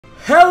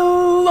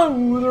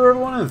Hello there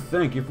everyone, and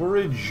thank you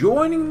for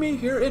joining me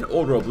here in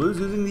Old World Blues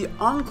using the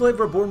Enclave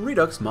Reborn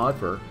Redux mod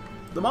for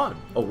the mod,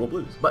 Old World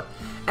Blues. But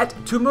at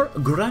Douglas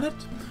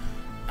Granite,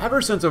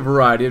 ever since a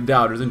variety of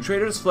doubters and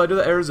traders fled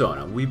to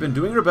Arizona, we've been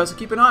doing our best to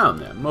keep an eye on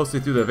them, mostly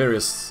through the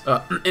various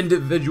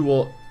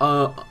individual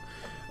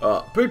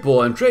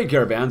people and trade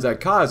caravans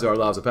that Kaiser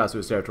allows to pass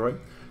through his territory.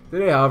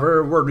 Today,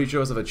 however, word reached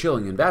us of a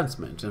chilling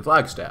advancement in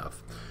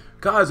Flagstaff.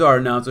 Kaiser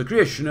announced the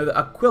creation of the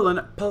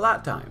Aquilin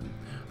Palatine,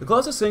 the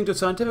closest thing to a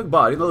scientific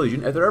body in the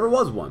Legion if there ever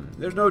was one.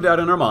 There's no doubt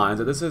in our minds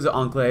that this is an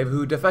Enclave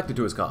who defected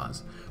to his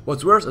cause.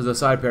 What's worse is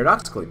aside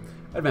paradoxically,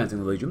 advancing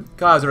the Legion,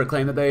 Kaiser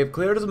claimed that they have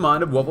cleared his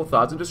mind of woeful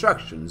thoughts and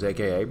distractions,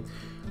 aka,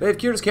 they have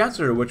cured his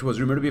cancer, which was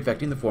rumored to be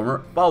affecting the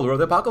former follower of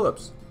the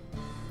Apocalypse.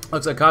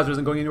 Looks like Kaiser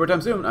isn't going anywhere time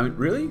soon. I mean,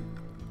 really?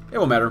 It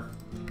won't matter.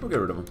 We'll get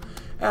rid of him.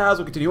 As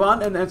we continue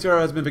on, and the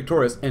NCR has been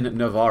victorious in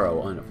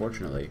Navarro,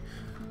 unfortunately.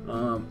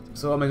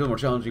 So it makes it more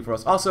challenging for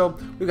us. Also,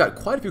 we've got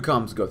quite a few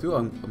comments to go through.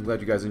 I'm glad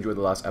you guys enjoyed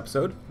the last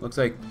episode. Looks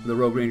like the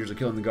Rogue Rangers are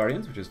killing the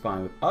Guardians, which is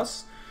fine with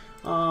us.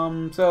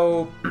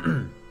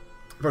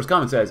 First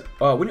comment says,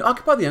 when you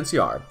occupy the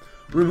NCR,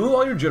 remove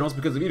all your generals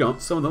because if you don't,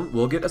 some of them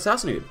will get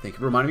assassinated. Thank you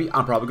for reminding me.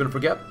 I'm probably going to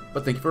forget,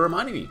 but thank you for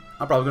reminding me.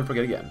 I'm probably going to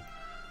forget again.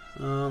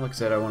 Like I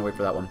said, I want to wait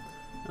for that one.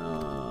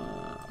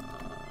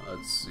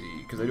 Let's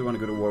see, because I do want to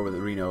go to war with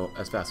Reno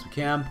as fast as we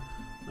can.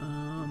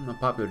 A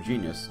popular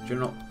genius.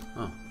 General...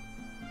 Oh.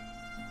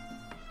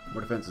 More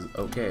defense is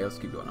okay. Let's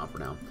keep going on for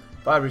now.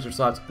 5 research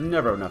slots.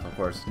 Never enough, of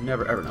course.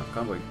 Never ever enough.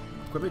 Convoy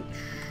equipment.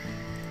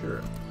 Sure.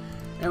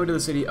 And we do the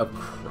City of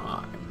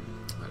Crime.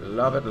 I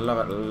love it,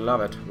 love it,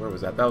 love it. Where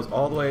was that? That was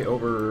all the way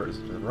over... Is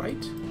it to the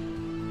right?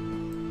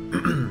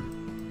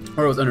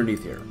 Or it was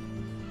underneath here.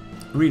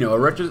 Reno, a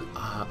wretched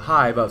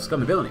hive of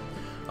scum and villainy,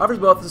 offers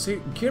both the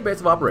secure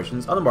base of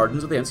operations on the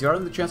margins of the NCR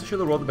and the chance to show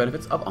the world the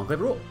benefits of Enclave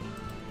rule.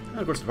 And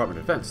of course, the Department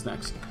of Defense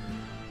next.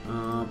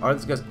 Are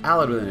these guys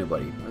allied with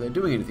anybody? Are they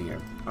doing anything here?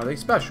 Are they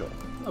special?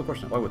 No, of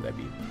course not. Why would that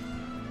be?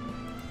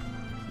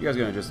 You guys are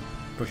gonna just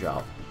push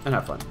out and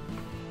have fun.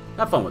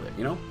 Have fun with it,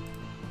 you know?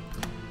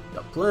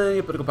 Got plenty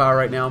of political power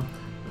right now.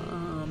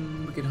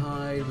 We can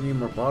hide. We need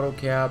more bottle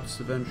caps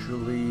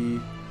eventually.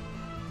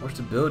 More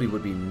stability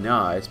would be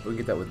nice, but we can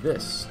get that with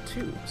this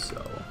too, so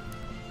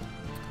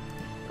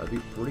that'd be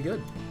pretty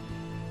good.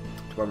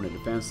 Department of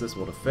Defense, this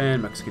will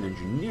defend. Mexican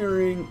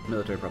engineering,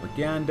 military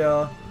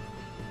propaganda.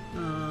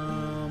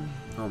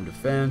 Home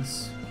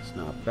defense, it's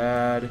not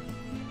bad.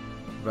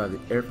 Provide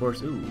the Air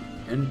Force,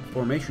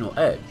 informational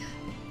edge.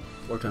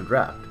 4-time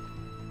draft.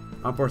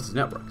 Armed Forces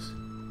Networks.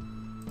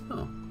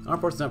 Oh,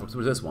 Armed Forces Networks,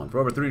 what is this one? For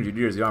over 300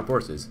 years, the Armed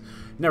Forces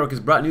Network has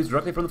brought news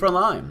directly from the front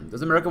line.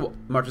 As America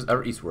marches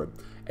ever eastward,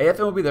 AFM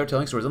will be there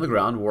telling stories on the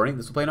ground, warning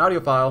this will play an audio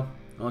file.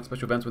 Unlike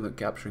special events when they're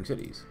capturing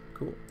cities.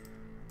 Cool.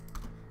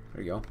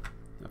 There you go.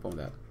 Have fun with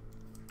that.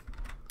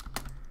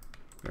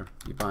 Here,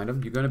 you find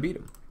them, you're gonna beat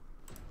them.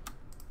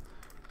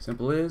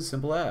 Simple is,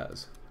 simple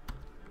as.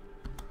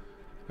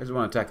 I just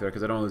want to attack there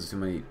because I don't lose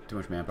too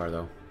much manpower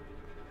though.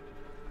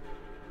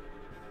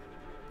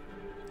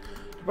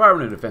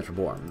 Department of Defense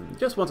Reborn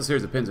just wants a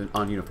series of pins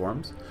on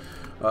uniforms.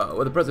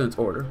 With the President's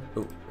order.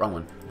 Oh, wrong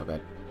one. My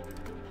bad.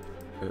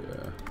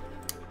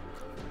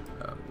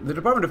 The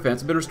Department of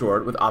Defense has been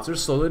restored, with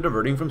officers slowly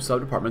diverting from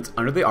sub-departments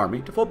under the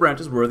Army to full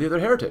branches worthy of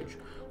their heritage.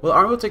 While the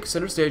Army will take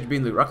center stage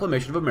being the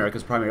reclamation of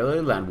America's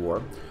primarily land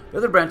war, the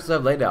other branches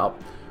have laid out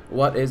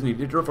what is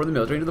needed to reform the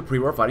military into the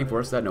pre-war fighting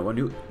force that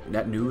knew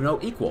no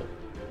equal.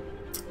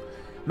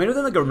 Many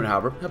within the government,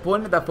 however, have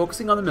pointed that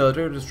focusing on the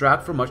military will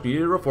distract from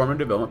much-needed reform and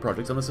development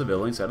projects on the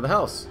civilian side of the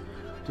House.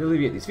 To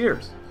alleviate these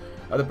fears,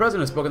 the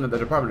President has spoken that the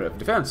Department of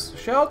Defense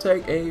shall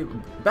take a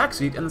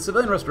backseat and the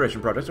civilian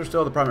restoration projects are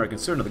still the primary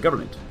concern of the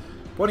government,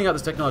 pointing out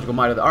this technological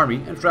might of the Army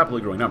and its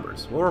rapidly growing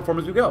numbers. We'll reform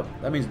as we go.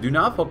 That means do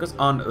not focus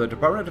on the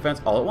Department of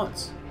Defense all at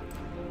once.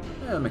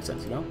 Yeah, that makes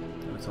sense, you know?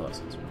 That makes a lot of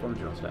sense. Reform the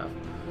general staff.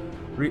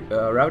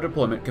 Rapid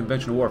deployment,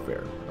 conventional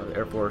warfare of the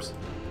Air Force.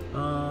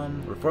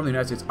 Reform the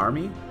United States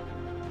Army.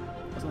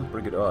 That sounds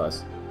pretty good to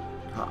us.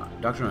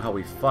 Doctrine on how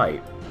we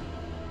fight.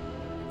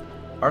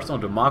 Arsenal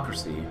of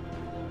democracy.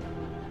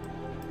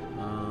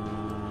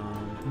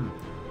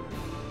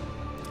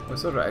 Well,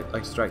 sort of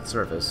like strike the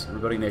surface.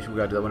 Rebuilding nation, we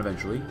gotta do that one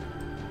eventually.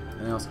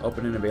 Anything else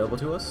open and available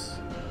to us?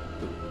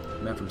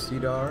 The man from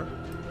Cedar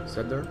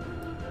said there.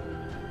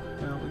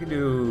 Yeah, we can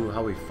do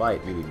how we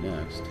fight maybe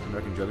next.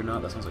 American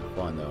Juggernaut. That sounds like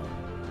fun though.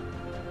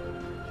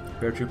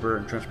 Paratrooper,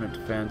 entrenchment,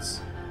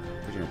 defense,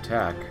 vision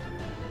attack.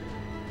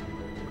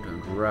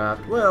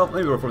 Graft. Well,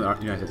 maybe we'll reform the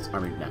United States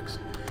Army next.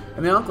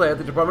 In the Enclave,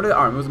 the Department of the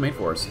Army was the main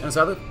force, and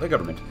aside the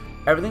government,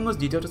 everything was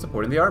detailed to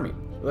supporting the Army.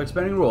 With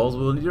expanding roles,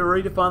 we will need to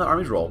redefine the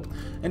Army's role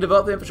and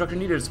develop the infrastructure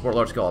needed to support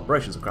large-scale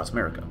operations across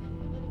America.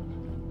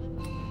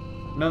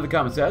 Another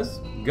comment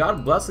says,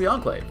 God bless the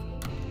Enclave.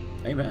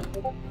 Amen.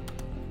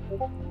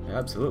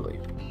 Absolutely.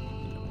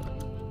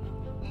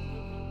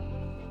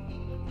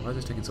 Why is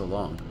this taking so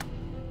long?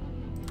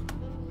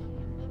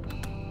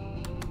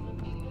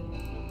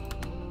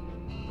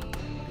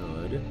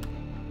 Good.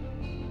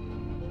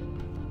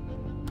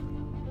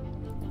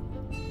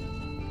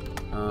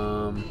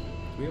 Do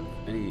we have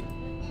any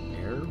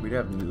air? We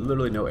have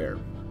literally no air.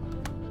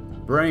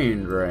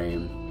 Brain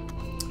drain.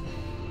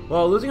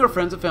 Well, losing our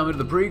friends and family to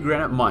the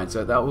pre-Granite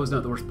mindset, that was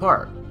not the worst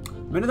part.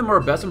 Many of them are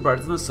best and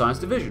brightest in the science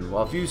division,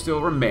 while a few still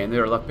remain. They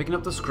are left picking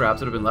up the scraps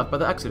that have been left by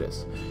the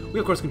Exodus.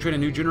 We, of course, can train a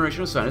new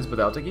generation of scientists, but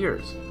that'll take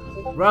years.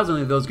 Rather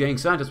than those gang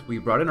scientists we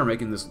brought in are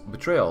making this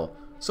betrayal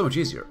so much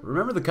easier.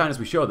 Remember the kindness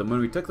we showed them when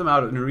we took them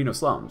out of the Reno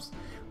slums.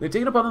 They've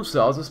taken it upon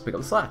themselves to pick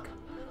up the slack.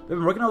 They've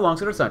been working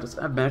alongside our scientists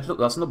and have managed to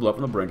lessen the blow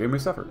from the brain drain we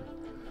suffered.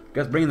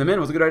 Guess bringing them in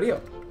was a good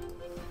idea.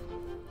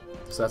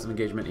 Decisive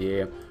engagement,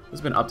 yeah. This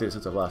has been updated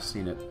since I've last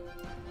seen it.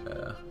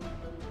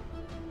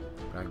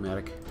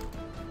 Pragmatic.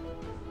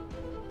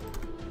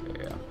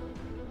 Yeah.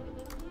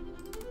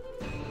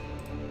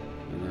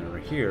 And then over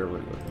here, we're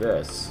gonna go with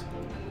this.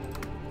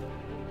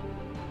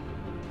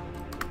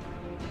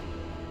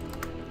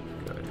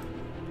 Good.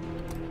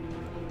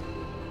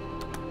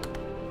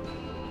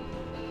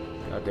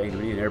 God dang, do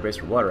we need an airbase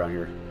for what around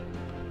here?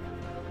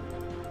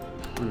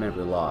 How many men have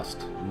we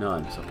lost?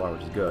 None so far,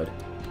 which is good.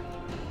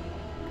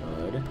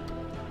 Good.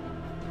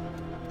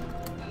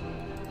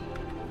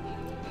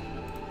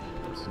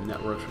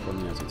 Networks from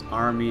the United States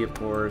Army, of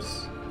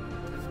course.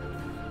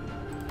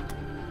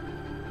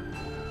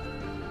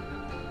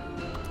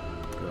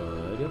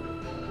 Good.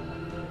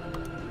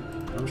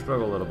 Don't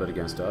struggle a little bit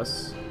against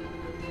us.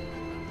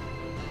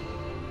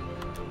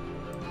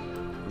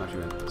 I'm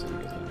actually going to say you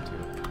guys need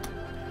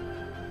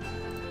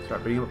to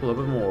start beating up a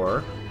little bit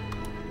more.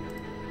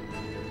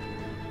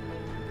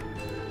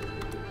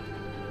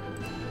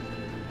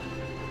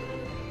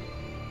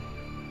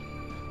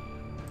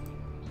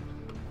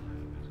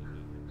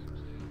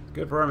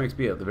 Good for Army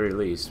XP at the very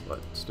least,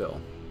 but still.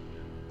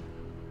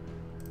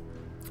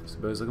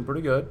 Stability's looking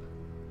pretty good.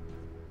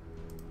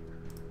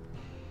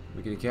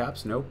 Make any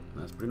caps? Nope.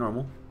 That's pretty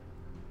normal.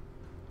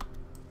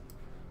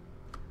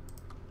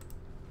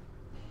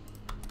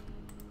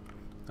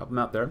 Help them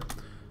out there.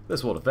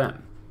 This will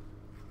defend.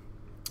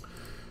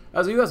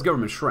 As the U.S.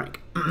 government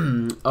shrank,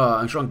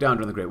 and shrunk down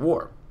during the Great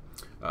War,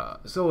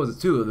 so was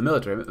it too of the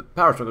military.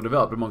 Power struggle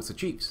developed amongst the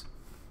chiefs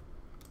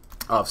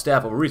of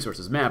staff over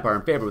resources, manpower,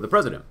 and favor with the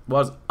president.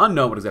 Well, it's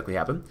unknown what exactly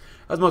happened,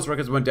 as most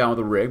records went down with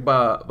the rig.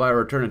 By a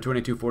return in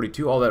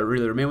 2242, all that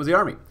really remained was the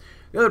army.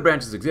 The other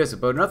branches existed,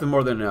 but nothing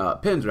more than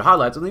pins or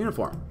highlights on the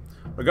uniform.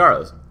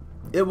 Regardless,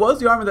 it was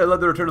the army that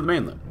led the return to the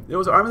mainland. It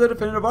was the army that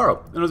defended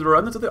Navarro, and it was the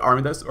remnants of the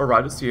army that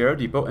arrived at Sierra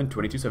Depot in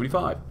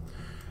 2275.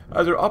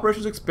 As their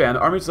operations expand,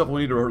 the army itself will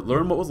need to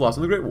learn what was lost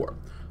in the Great War,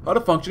 how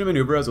to function and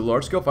maneuver as a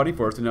large-scale fighting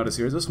force and not a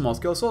series of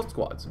small-scale assault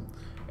squads.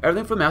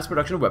 Everything from mass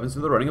production of weapons to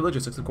the running of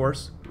logistics, of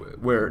course.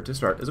 Where to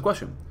start is a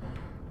question.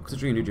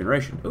 Considering a new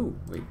generation. Ooh,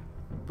 wait.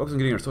 Focus on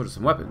getting our soldiers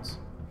some weapons.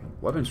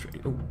 Weapons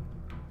training. Ooh.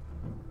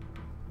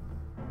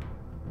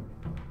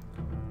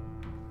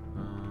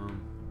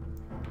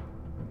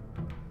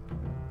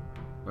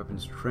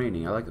 Weapons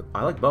training.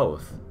 I like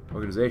both.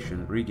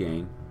 Organization,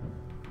 regain.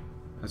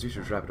 As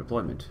research rapid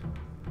deployment.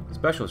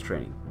 Specialist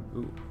training.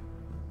 Ooh.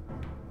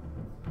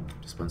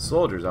 Disciplined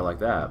soldiers. I like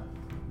that.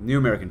 New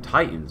American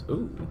Titans.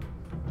 Ooh.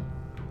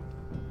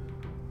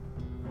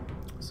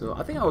 So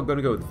I think I'm going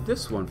to go with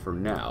this one for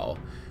now.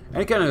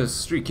 Any kind of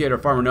street kid or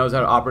farmer knows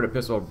how to operate a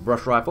pistol or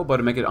brush rifle, but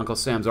to make it Uncle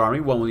Sam's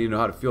army, one will need to know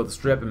how to field the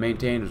strip and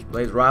maintain his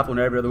blaze rifle and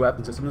every other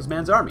weapon system in this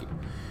man's army.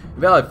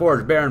 In Valley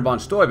Forge, Baron von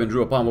Steuben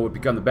drew upon what would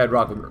become the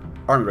bedrock of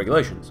army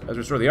regulations, as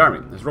restore the army,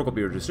 as rope will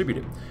be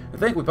redistributed. I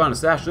think we found a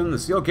stash in the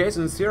steel case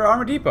in the Sierra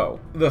Armor Depot.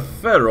 The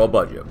federal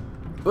budget.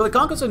 With the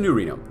conquest of New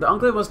Reno, the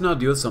Enclave must now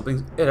deal with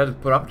something it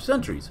had put off for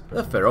centuries,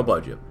 the federal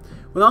budget.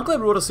 When the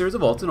Enclave ruled a series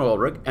of vaults in oil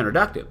rig and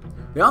redacted,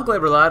 the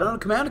Enclave relied on a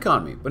command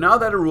economy, but now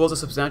that it rules a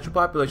substantial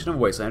population of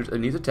wastelanders, it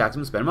needs to tax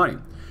them and spend money.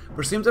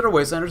 For it seems that our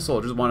wastelanders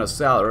soldiers want a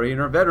salary, and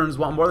our veterans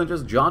want more than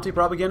just jaunty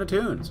propaganda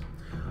tunes.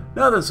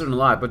 Nothing certain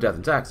alive but death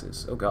and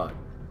taxes. Oh god.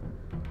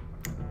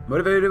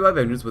 Motivated by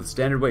vengeance with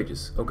standard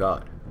wages. Oh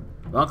god.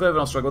 The Enclave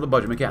will struggle with the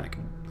budget mechanic.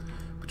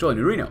 Patrolling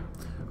New Reno.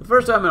 For the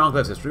first time in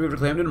Enclave's history, we've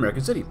reclaimed an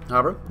American city.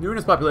 However, New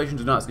Reno's population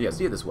does not yet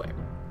see it this way.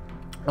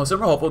 While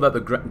some are hopeful that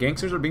the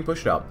gangsters are being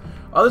pushed out,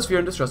 others fear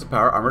and distrust the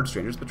power armored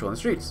strangers patrolling the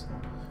streets.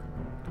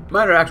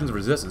 Minor actions of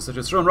resistance, such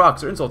as throwing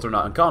rocks or insults, are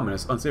not uncommon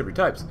as unsavory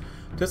types.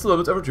 Test the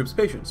limits of our troops'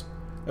 patience.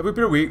 If we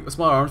appear weak, a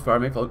small arms fire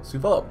may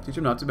soon follow. Teach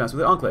them not to mess with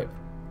the Enclave.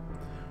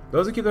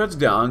 Those that keep their heads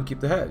down keep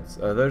the heads.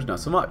 Others not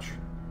so much.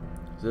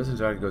 So this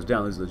target goes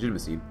down, loses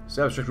legitimacy.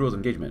 Establish strict rules of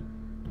engagement.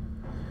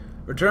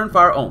 Return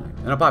fire only,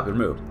 an unpopular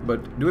move.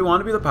 But do we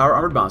want to be the power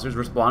armored monsters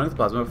responding with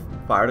plasma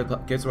fire to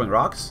kids throwing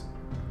rocks?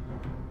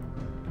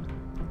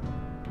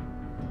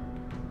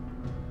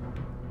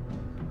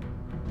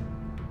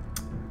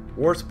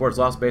 War supports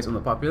loss based on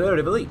the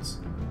popularity of elites.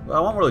 Well, I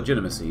want more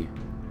legitimacy.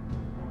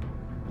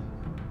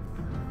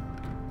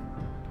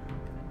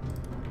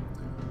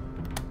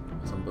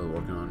 That's something we're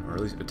working on, or at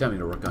least attempting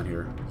to work on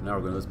here. So now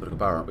we're going to lose political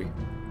power, aren't we?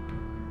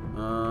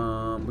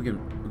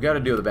 We got to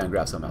deal with the Van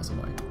Graff somehow,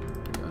 some way. We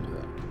gotta do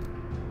that.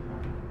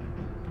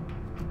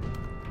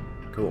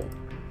 Cool.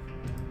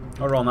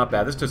 Overall, not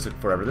bad. This took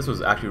forever. This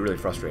was actually really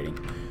frustrating.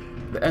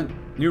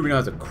 New Reno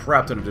has a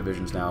crap ton of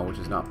divisions now, which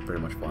is not very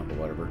much fun, but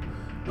whatever.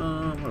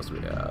 What else do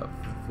we have?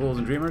 Fools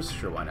and Dreamers?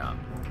 Sure, why not?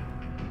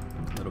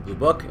 Little Blue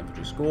Book,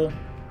 Infantry School.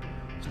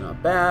 It's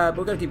not bad,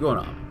 but we gotta keep going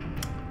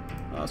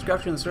on.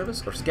 Scavenging the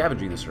surface, or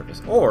scavenging the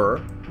surface,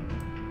 or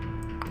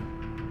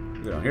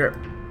go down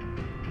here.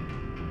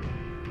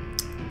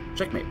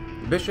 Checkmate.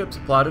 The bishops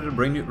plotted to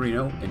bring New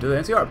Reno into the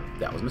NCR.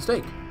 That was a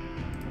mistake.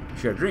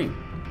 Shared dream.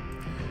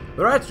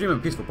 The riots dream of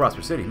a peaceful,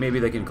 prosperous city. Maybe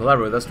they can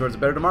collaborate with us towards a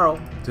better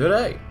tomorrow.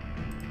 Today.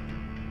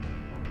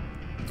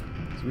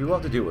 So we will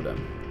have to deal with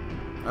them.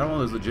 I don't want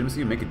to lose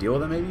legitimacy and make a deal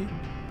with them, maybe?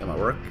 That might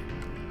work.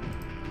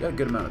 We got a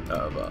good amount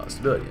of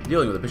stability.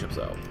 Dealing with the bishops,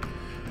 though.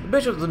 The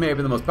bishops may have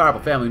been the most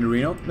powerful family in New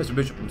Reno. Mr.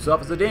 Bishop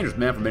himself is a dangerous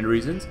man for many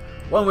reasons,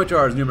 one of which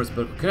are his numerous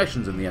political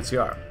connections in the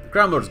NCR. The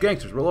Crown Lord's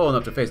gangsters were loyal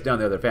enough to face down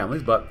the other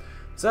families, but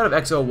the sight of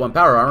XO1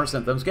 power armor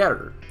sent them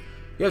scattered.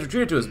 He has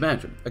retreated to his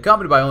mansion,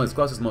 accompanied by only his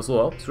closest and most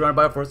loyal, surrounded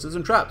by forces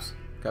and traps.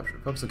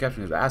 Focus on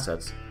capturing his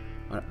assets.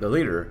 The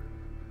leader.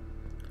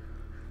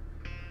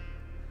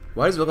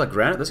 Why does it look like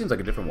Granite? This seems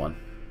like a different one.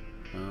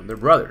 They're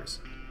brothers.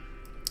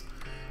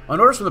 On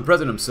orders from the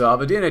president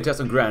himself, a DNA test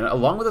on Granite,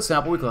 along with a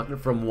sample we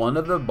collected from one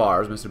of the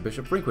bars Mr.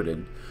 Bishop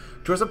frequented,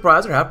 to our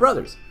surprise are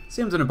half-brothers.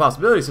 Seems an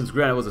impossibility since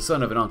Granite was the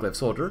son of an Enclave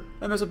soldier,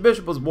 and Mr.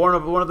 Bishop was born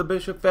of one of the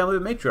Bishop family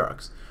of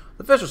matriarchs.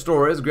 The official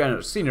story is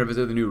Granite Sr.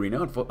 visited the New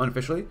Reno, and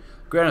unofficially,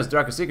 Granite's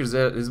darkest secret is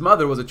that his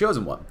mother was a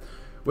chosen one,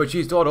 which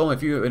he's told only a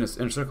few in his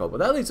inner circle, but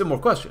that leads to more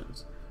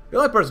questions. The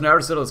only person ever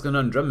to settle this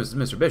conundrum is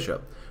Mr.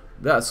 Bishop.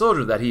 That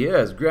soldier that he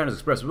is, Granite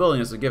expressed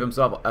willingness to give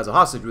himself as a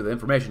hostage with the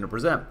information to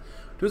present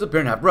to his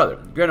apparent half-brother.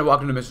 Granite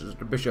walked into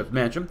Mr. Bishop's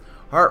mansion,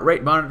 heart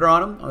rate monitor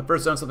on him. On the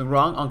first sign of something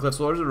wrong, Enclave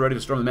soldiers are ready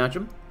to storm the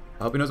mansion.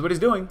 I hope he knows what he's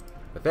doing.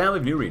 The family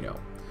of New Reno.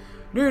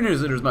 New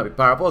Reno's leaders might be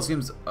powerful. It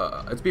seems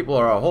its people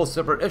are a whole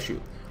separate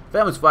issue. The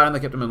family's fighting, they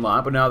kept them in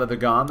line, but now that they're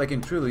gone, they can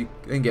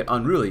get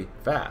unruly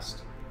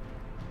fast.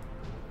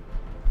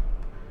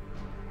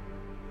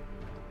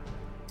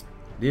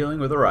 Dealing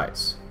with the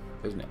rights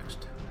is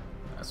next.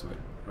 That's what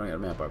running out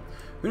of manpower.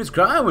 Who needs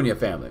crime when you have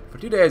family? For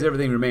 2 days,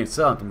 everything remained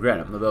silent from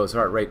Granite, although his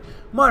heart rate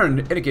monitor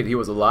indicated he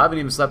was alive and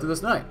even slept through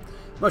this night.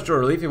 Much to our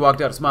relief, he walked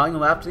out smiling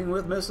and laughing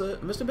with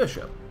Mr.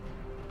 Bishop.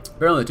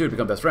 Apparently, the two had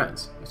become best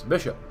friends. Mr.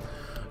 Bishop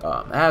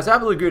has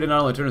happily agreed to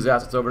not only turn his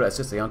assets over to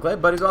assist the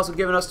Enclave, but he's also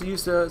given us to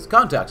use his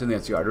contacts in the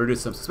NCR to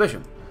reduce some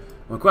suspicion.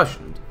 When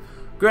questioned,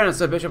 Granite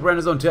said Bishop ran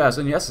his own tests,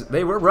 and yes,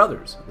 they were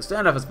brothers. The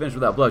standoff is finished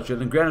without bloodshed,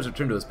 and Granite's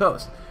returned to his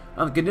post,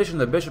 on the condition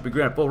that Bishop be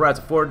granted full rights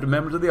afforded to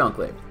members of the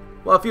Enclave.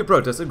 While a few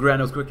protested,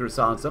 Granite was quick to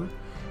silence them,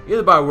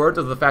 either by words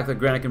or the fact that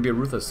Granite can be a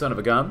ruthless son of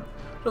a gun.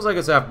 Just like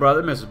his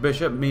half-brother, Mr.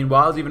 Bishop,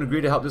 meanwhile, has even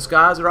agreed to help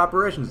disguise their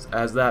operations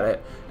as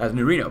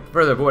New Reno,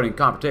 further avoiding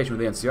confrontation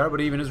with the NCR,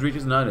 but even his reach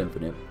is not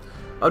infinite.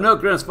 Of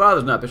note, Granite's father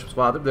is not Bishop's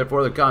father,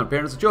 therefore the common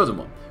parent is the chosen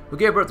one, who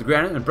gave birth to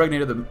Granite and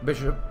impregnated the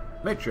Bishop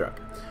matriarch.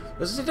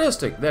 The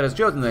statistic that is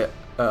chosen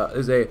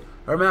is a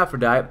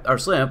hermaphrodite, or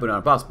slim, but not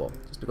impossible,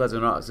 just because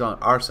it's on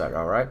our side,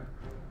 alright?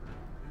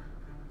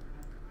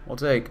 We'll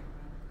take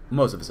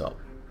most of his help.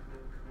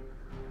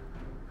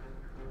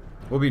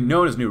 Will be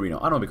known as New Reno.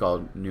 I don't want to be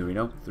called New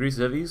Reno. 3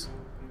 civies?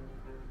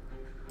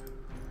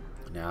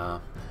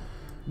 Nah.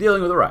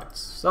 Dealing with the riots.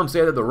 Some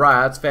say that the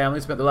riots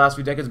family spent the last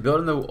few decades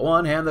building the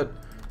one hand and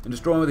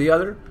destroying with the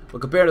other,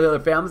 but compared to the other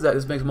families, that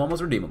this makes them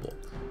almost redeemable.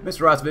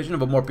 Mr. Riot's vision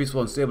of a more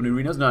peaceful and stable New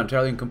Reno is not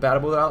entirely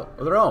incompatible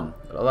with their own.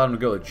 That allowed him to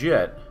go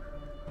legit.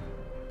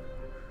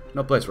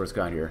 No place for his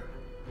kind here.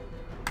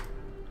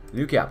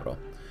 New capital.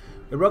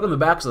 They broke on the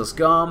backs of the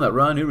scum that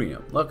run New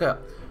Reno. Look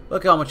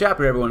how much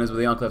happier everyone is with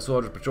the Enclave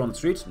soldiers patrolling the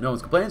streets. No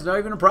one's complains, not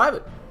even in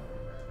private.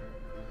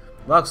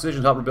 A lot of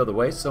decisions help rebuild the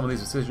waste. Some of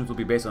these decisions will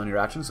be based on your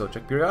actions, so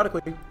check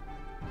periodically.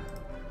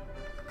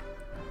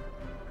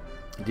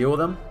 Deal with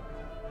them.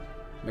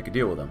 Make a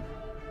deal with them.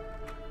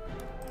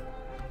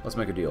 Let's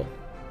make a deal.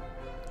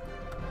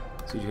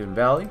 Siege Hidden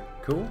Valley.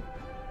 Cool.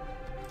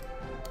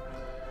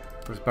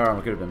 First power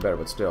armor could have been better,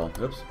 but still.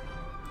 Oops.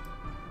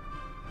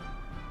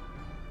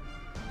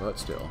 But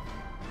still.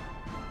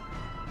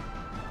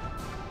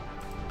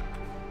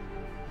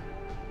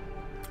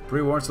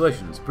 Pre-war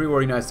installations.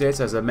 Pre-war United States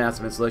has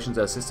massive installations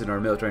that assist in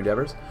our military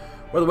endeavors.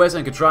 Where the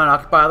Wasteland can try and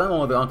occupy them,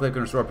 only the Enclave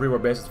can restore pre-war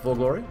bases to full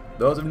glory.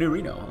 Those of New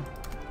Reno, huh?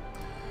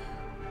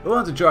 The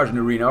ones in charge of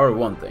New Reno are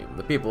one thing.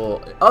 The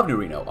people of New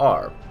Reno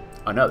are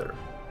another.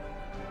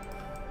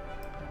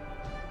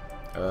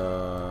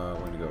 We're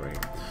gonna go right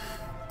here.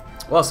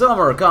 While some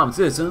are common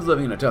citizens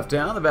living in a tough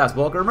town, the vast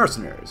bulk are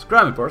mercenaries,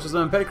 crime enforcers,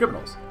 and petty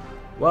criminals.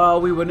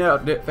 While we would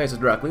not face us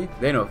directly,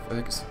 they know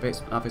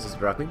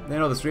They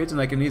know the streets and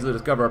they can easily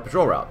discover our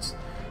patrol routes.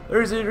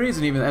 There is a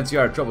reason even the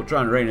NCR had trouble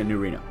trying to reign in New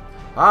Reno.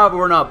 However,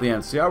 we're not the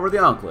NCR, we're the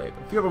Enclave.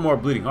 A few of our more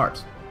bleeding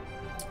hearts.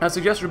 I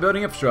suggest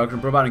rebuilding infrastructure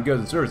and providing goods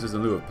and services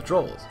in lieu of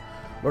patrols.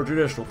 More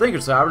traditional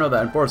thinkers, however, know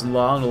that enforcing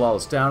law in a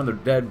lawless town and their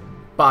dead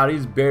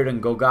bodies buried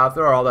in Golgotha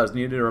are all that is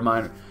needed to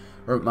remind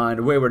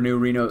wayward New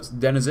Reno's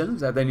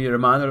denizens that they need to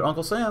remind their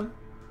Uncle Sam.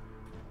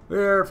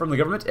 We're from the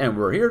government and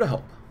we're here to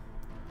help.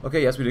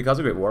 Okay, yes, we did cause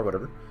a great war,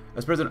 whatever.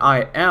 As president,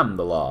 I am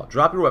the law.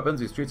 Drop your weapons,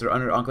 these streets are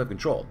under Enclave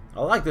control.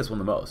 I like this one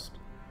the most.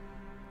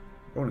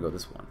 We're gonna go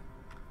this one.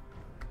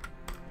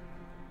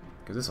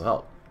 Because this will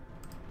help.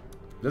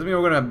 Doesn't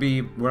mean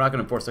we're not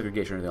gonna enforce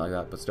segregation or anything like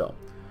that, but still.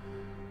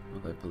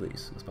 Enclave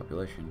police, less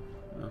population.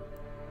 Oh.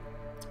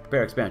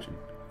 Prepare expansion.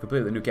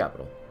 Complete the new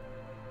capital.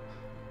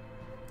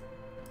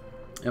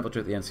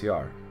 Infiltrate the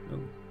NCR.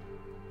 Ooh.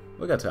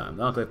 We got time.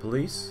 The Enclave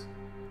police.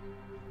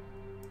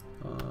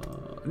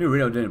 New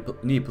Reno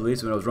didn't need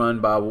police when it was run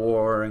by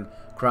warring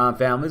crime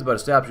families, but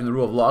establishing the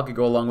rule of law could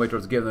go a long way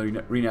towards giving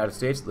the United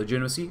States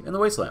legitimacy in the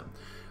wasteland.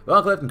 The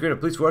Enclave can create a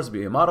police force to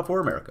be a model for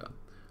America.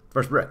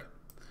 First brick.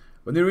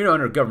 With New Reno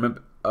under government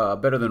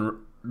better than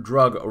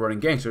drug-running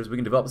gangsters, we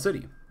can develop the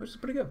city, which is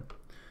pretty good.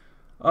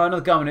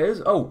 Another comment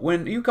is,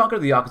 when you conquer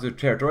the Yakuza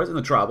territories and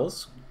the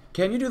tribals,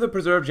 can you do the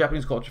preserve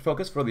Japanese culture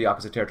focus for the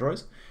Yakuza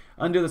territories?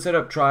 Undo the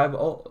setup tribe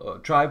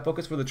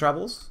focus for the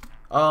tribals?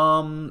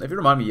 If you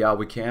remind me, yeah,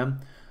 we can.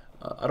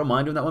 I don't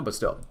mind doing that one, but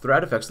still.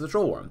 Threat effects of the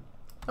troll worm.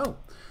 Oh.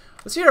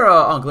 Let's hear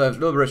Enclave's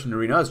liberation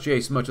arena has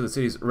chased much of the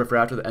city's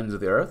riffraff to the ends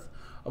of the earth.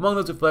 Among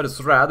those who fled is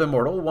Thrad the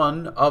Immortal,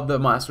 one of the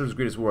Master's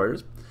greatest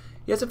warriors.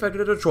 He has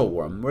affected a troll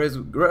worm, where he has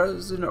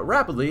risen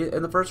rapidly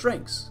in the first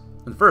ranks.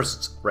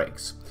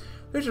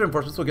 Future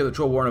enforcements will give the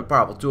troll worm a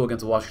powerful tool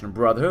against the Washington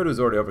Brotherhood, who's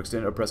already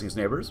overextended, oppressing his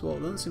neighbors. Well,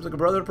 then it seems like a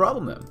brotherhood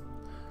problem then.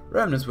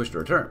 Remnants wish to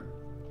return.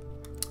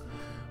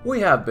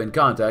 We have been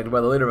contacted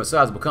by the leader of a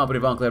sizable company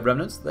of Enclave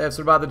remnants. They have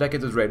survived the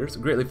decades as raiders,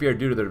 greatly feared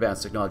due to their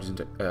advanced technologies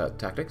and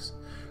tactics.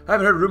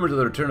 Having heard rumors of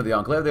the return of the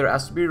Enclave, they are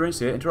asked to be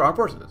reinstated into our armed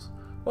forces.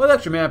 While the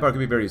extra manpower can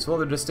be very useful,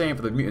 their disdain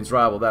for the mutants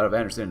rival that of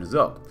Anderson and his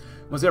ilk.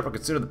 We must therefore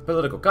consider the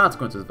political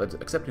consequences of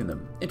accepting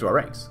them into our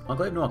ranks.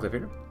 Enclave? No Enclave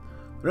here.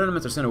 The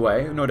remnants are sent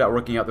away, no doubt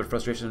working out their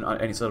frustration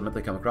on any settlement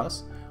they come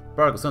across.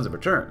 Prodigal sons have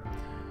returned.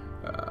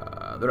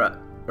 The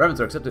remnants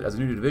are accepted as a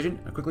new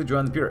division and quickly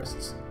join the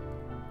purists.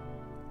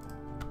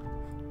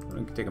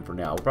 We can take them for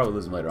now. We'll probably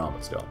lose them later on,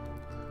 but still.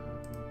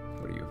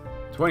 What are you?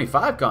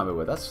 25 combat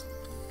with. That's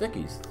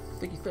thickies.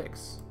 Thicky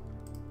thicks.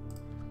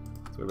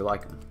 That's the way we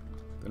like them.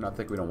 They're not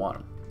thick, we don't want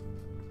them.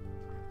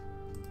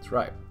 That's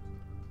right.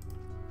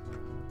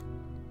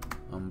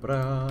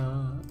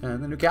 Umbra.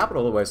 And the new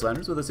capital of the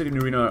Wastelanders, with the city of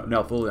New Reno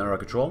now fully under our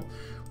control.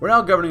 We're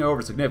now governing over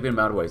a significant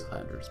amount of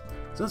Wastelanders.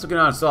 Since we can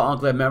now install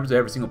Enclave members to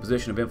every single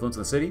position of influence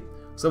in the city,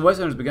 some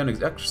Wastelanders began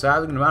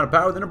exercising an amount of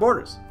power within their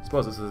borders. I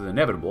suppose this is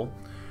inevitable.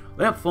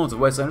 The influence of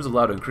Wastelanders is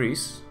allowed to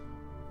increase.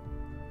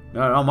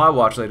 No, on my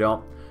watch they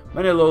don't.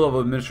 Many low-level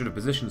administrative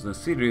positions in the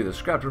city are either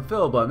scrapped or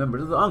filled by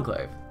members of the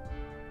Enclave.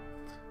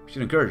 We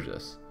should encourage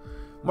this.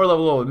 More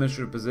level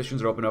administrative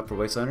positions are opened up for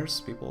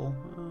Wastelanders. People,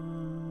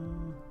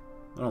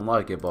 I don't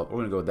like it, but we're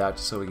going to go with that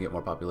just so we can get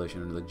more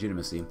population and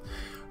legitimacy.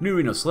 New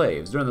Reno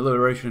slaves. During the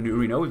liberation of New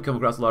Reno, we've come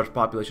across a large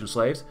population of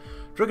slaves,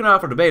 triggering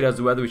out for debate as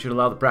to whether we should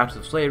allow the practice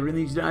of slavery in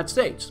the United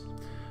States.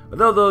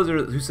 Although those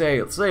who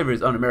say slavery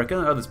is un-American,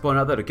 others point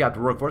out that a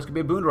captive workforce can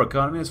be a boon to our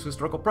economy as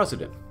historical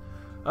precedent.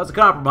 As a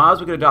compromise,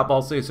 we can adopt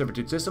all slave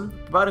servitude system,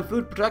 providing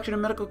food protection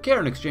and medical care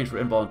in exchange for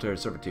involuntary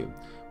servitude.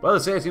 But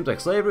others say it seems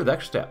like slavery with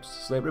extra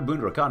steps. Slavery, boon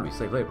to our economy,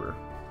 slave labor.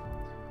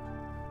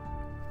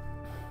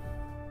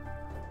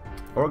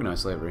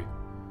 Organized slavery.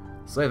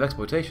 Slave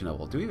exploitation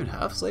level. Do we even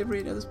have slavery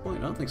at this point?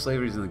 I don't think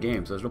slavery is in the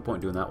game, so there's no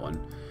point in doing that one.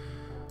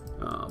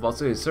 While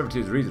slave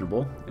servitude is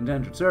reasonable,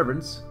 indentured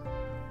servants.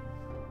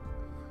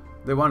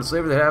 They wanted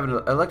slavery, they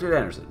haven't elected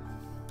Anderson.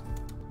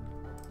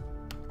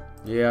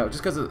 Yeah,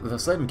 just because the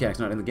slave mechanic's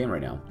not in the game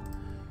right now.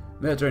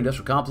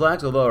 Military-industrial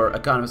complex, although our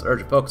economists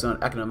urge a focus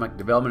on economic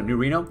development in New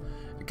Reno,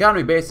 the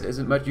economy base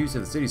isn't much use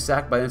if the city's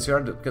sacked by the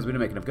NCR because we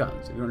didn't make enough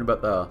guns. If you're wondering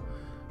about the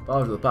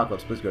followers of the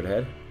apocalypse, please go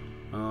ahead.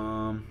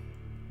 I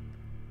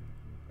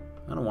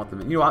don't want them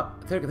in. You know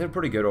what? They're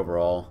pretty good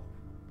overall.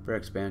 Fair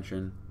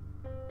expansion.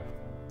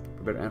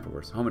 For better and for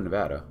worse. Home in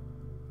Nevada.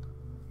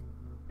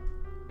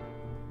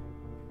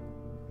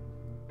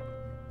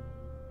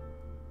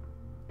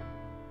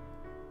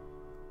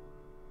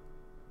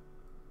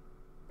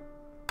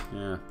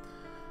 Yeah.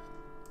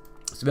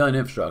 Civilian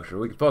infrastructure.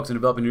 We can focus on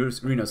developing New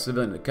Reno's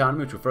civilian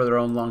economy, which will further our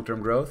own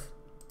long-term growth.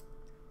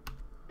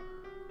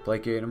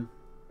 Placate them.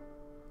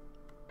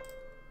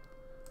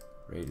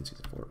 Agency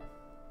support.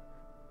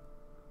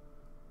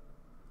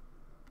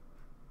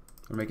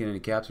 We're making any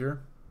caps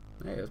here?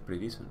 Hey, that's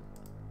pretty decent.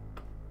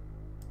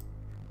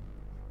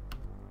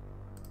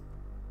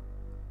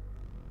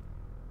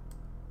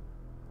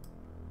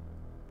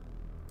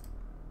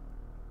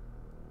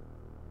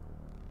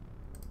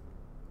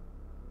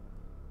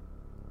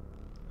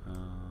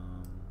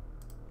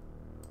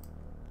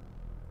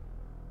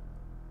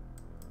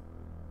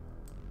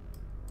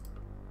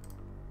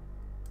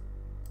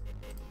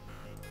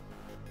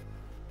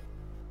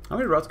 How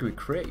many routes can we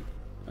create?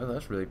 Oh,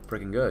 that's really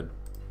freaking good.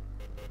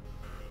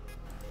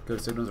 Good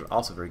signals are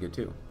also very good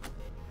too.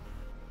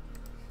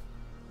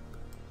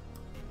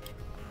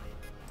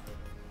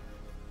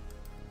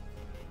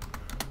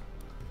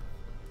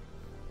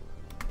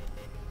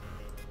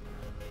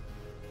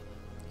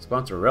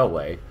 Sponsor a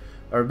railway.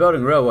 We're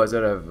building railways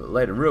that have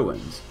laid in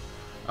ruins.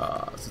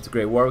 Since the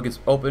Great War, we can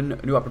open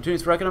new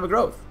opportunities for economic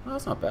growth. Oh,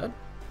 that's not bad.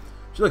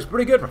 She looks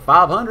pretty good for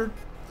 500.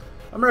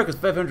 America's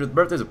 500th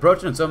birthday is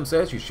approaching, and some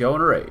say she's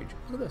showing her age.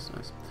 Look at this,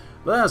 nice.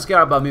 The land is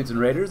scoured by mutants and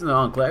raiders in the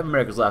Enclave.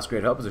 America's last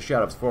great hope is a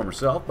shadow of his former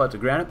self, but to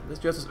Granite, this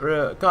justice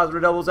cause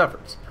redoubles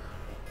efforts.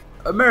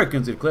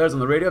 Americans, he declares on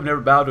the radio, have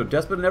never bowed to a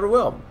despot and never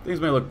will. Things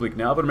may look bleak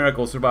now, but America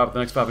will survive for the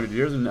next 500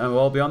 years and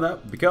well beyond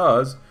that,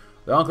 because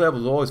the Enclave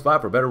will always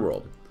fight for a better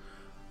world.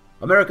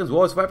 Americans will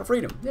always fight for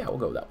freedom. Yeah, we'll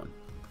go with that one.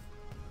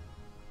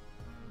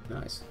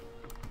 Nice.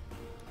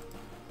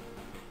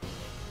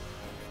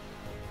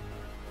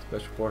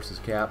 Special Forces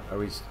cap. Are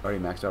we already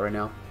maxed out right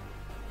now?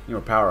 Need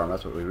more power armor.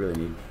 That's what we really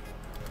need.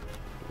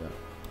 Yeah.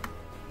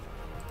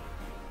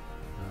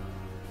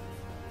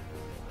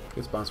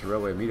 Good sponsor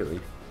railway immediately.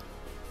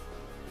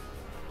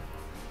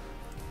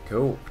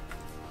 Cool.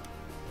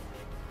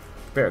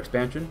 Prepare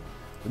expansion.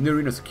 With new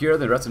arena secure,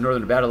 the rest of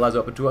northern Nevada lies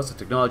open to us. The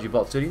technology of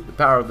Vault City, the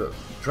power of the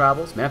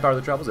travels, manpower of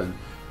the travels, and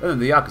then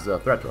the Yakuza, a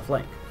threat to our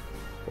flank.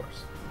 Of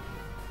course.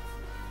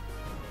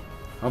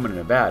 Home in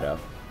Nevada.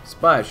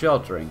 Spy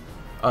sheltering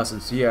us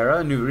in Sierra.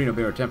 A new arena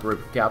being our temporary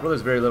capital.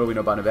 There's very little we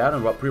know about Nevada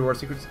and what pre-war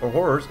secrets or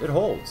horrors it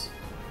holds.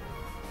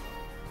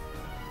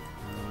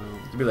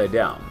 To be laid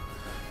down.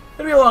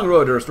 It'll be a long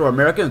road to restore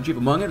America, and chief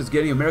among it is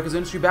getting America's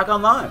industry back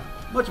online.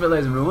 Much of it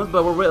lays in ruins,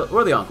 but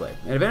we're the Enclave,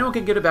 and if anyone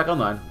can get it back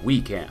online, we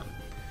can.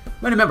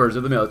 Many members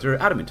of the military are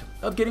adamant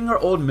of getting our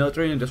old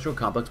military and industrial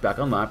complex back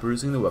online,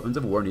 producing the weapons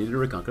of war needed to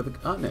reconquer the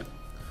continent.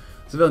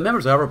 Civilian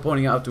members, however, are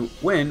pointing out to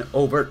win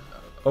over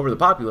the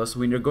populace,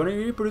 we are going to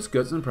need to produce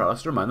goods and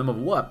products to remind them of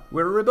what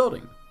we're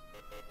rebuilding.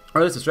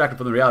 Or at least distract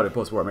from the reality of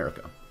post-war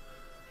America.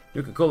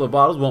 Nuka-Cola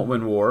bottles won't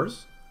win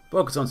wars.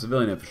 Focus on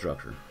civilian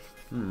infrastructure.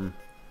 We're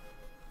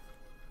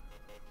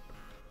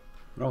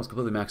almost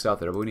completely maxed out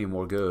there, but we need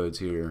more goods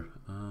here.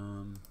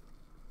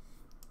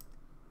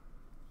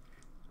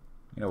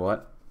 You know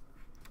what?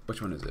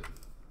 Which one is it?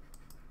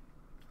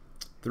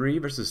 3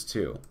 versus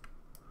 2.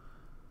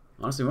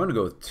 Honestly, we want to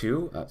go with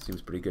 2. That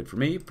seems pretty good for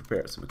me.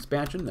 Prepare some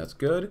expansion. That's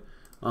good.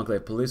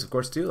 Enclave Police, of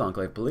course, too.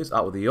 Enclave Police,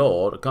 out with the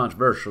old.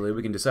 Controversially,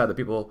 we can decide that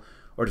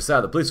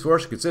the police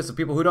force consists of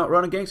people who don't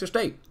run a gangster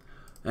state.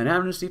 And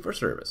amnesty for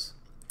service.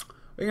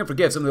 We can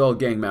forgive some of the old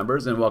gang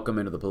members and welcome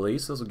into the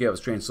police. This will give us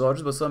trained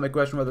soldiers, but some may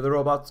question whether they're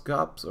robots,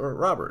 cops, or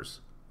robbers.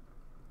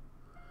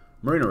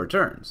 Marino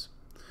returns.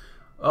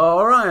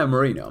 Orion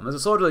Marino is a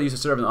soldier that used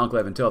to serve in the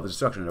Enclave until the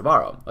destruction of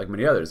Navarro. Like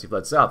many others, he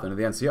fled south into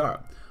the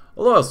NCR.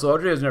 A loyal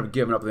soldier, he has never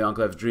given up the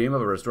Enclave's dream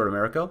of a restored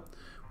America.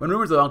 When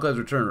rumors of the Enclave's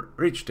return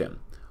reached him,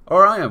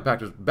 Orion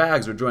packed his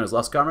bags to join his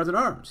lost comrades in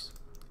arms.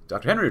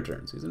 Dr. Henry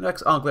returns. He's an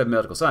ex-Enclave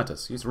medical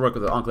scientist. He used to work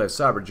with the Enclave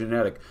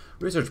cybergenetic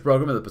research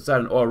program at the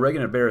Poseidon Oil Rig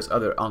and various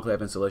other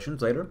Enclave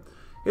installations later.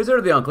 He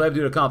deserted the Enclave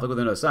due to conflict with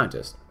another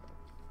scientist.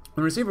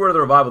 When he received word of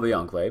the revival of the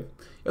Enclave,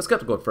 he was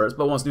skeptical at first,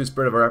 but once new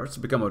spirit of our efforts to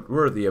become a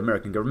worthy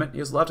American government, he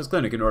has left his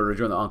clinic in order to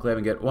join the Enclave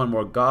and get one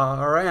more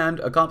grand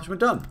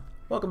accomplishment done.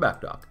 Welcome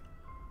back, Doc.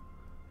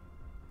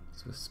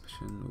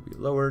 Suspicion will be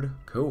lowered.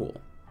 Cool.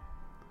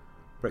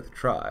 Break the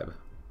tribe.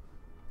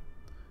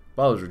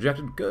 Followers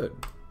rejected. Good.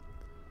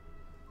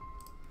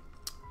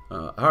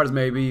 Hard as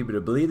may be, but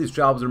to believe these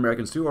tribals are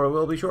Americans too, or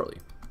will be shortly.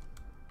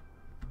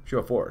 Show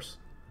of force.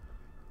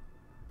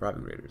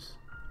 Bribing raiders.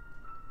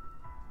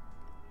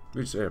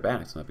 We just straight up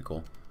annex, that'd be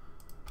cool.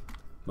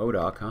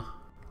 MODOK, huh?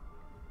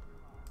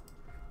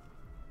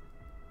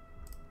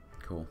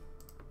 Cool.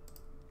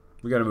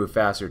 We gotta move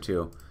faster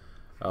too.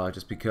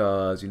 Just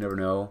because you never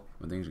know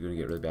when things are gonna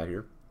get really bad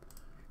here.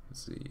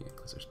 Let's see.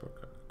 Cluster sport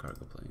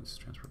cargo planes,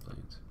 transfer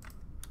planes.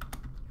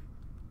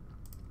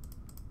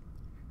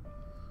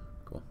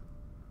 Cool.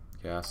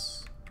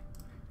 Gas.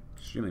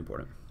 Extremely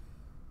important.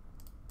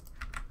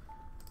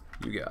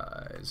 You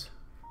guys.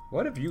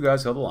 What if you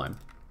guys held the line?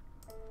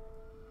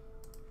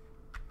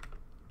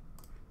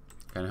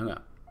 Kinda hung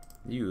up.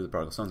 You, the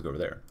prodigal sons, go over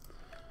there.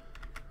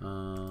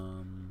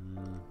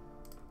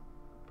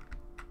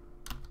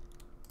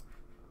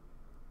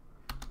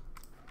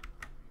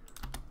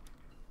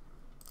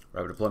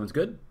 Rapid deployment's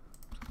good.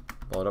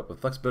 Followed up with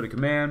flexibility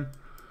command,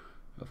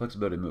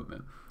 flexibility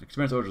movement.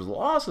 Experienced soldiers'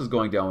 losses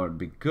going down would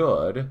be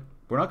good.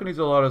 We're not going to use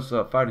a lot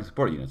of fighting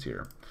support units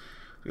here.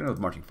 We're going to go with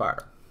marching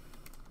fire.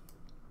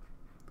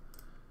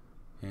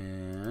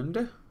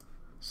 And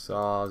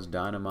saws,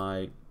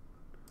 dynamite,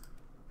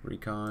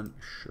 recon.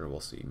 Sure, we'll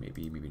see.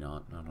 Maybe, maybe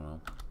not. I don't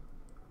know.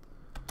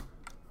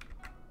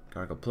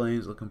 Cargo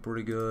planes looking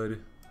pretty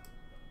good.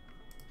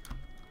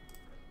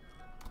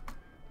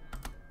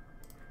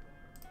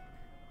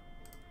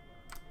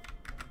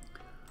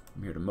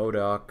 I'm here to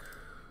MODOK.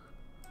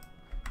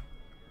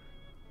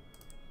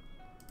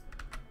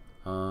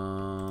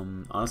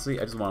 Honestly,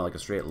 I just want like a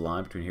straight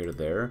line between here to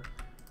there,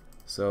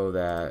 so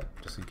that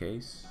just in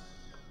case.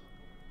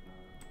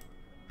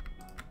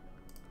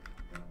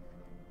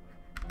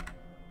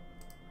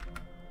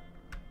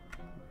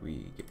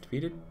 We get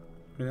defeated,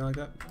 anything like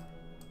that.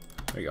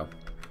 There you go.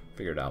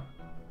 Figure it out.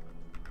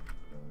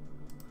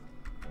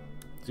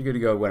 So you're good to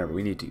go whenever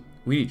we need to.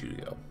 We need you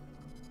to go.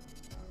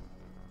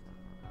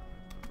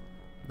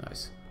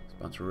 Nice.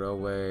 Sponsor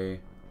railway.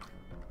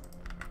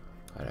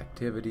 Hide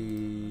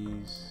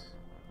activities.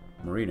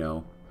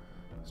 Marino.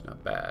 It's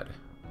not bad.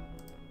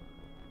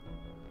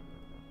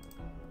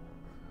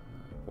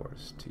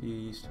 Force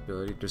T,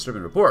 stability,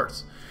 disturbing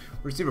reports.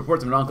 We received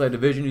reports of an Enclave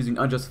division using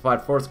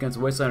unjustified force against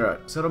the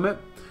Wasteland settlement.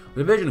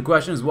 The division in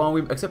question is one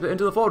we accepted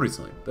into the fold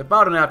recently. They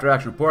filed an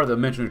after-action report that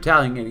mentioned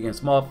retaliating against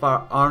small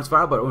arms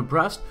fire, but when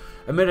pressed,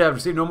 admitted to have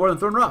received no more than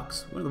thrown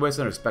rocks. When did the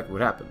Wasteland expect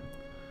would happen?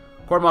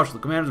 Court-martial the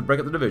commanders and break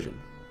up the division.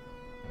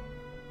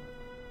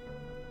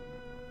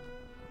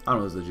 I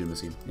don't know this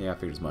legitimacy. Yeah, I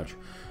figured as much.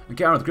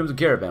 Encounter with the Crimson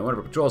Caravan.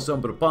 Whenever patrol is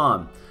summoned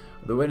upon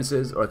the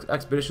witnesses or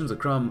expeditions of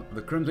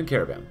the Crimson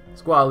Caravan.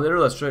 Squad leader,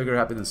 less trigger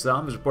happy than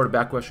some, is reported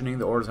back questioning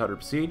the orders how to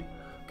proceed.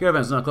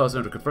 Caravan is not close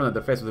enough to confirm that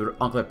they're faced with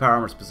Enclave power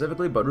armor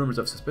specifically, but rumors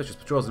of suspicious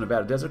patrols in the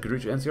Nevada desert could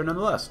reach NCR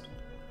nonetheless.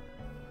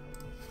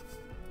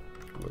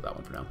 Go with that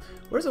one for now.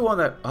 Where's the one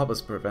that helps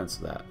us prevents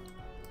that?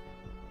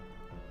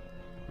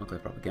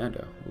 Enclave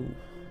propaganda. Ooh,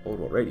 old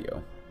world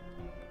radio.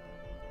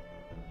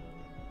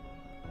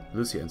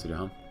 Lucia incident,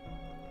 huh?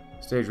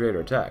 Stage raider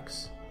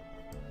attacks.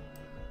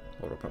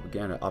 Old world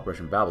propaganda.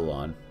 Operation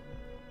Babylon.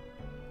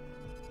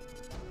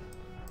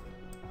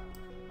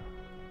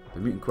 The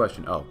mutant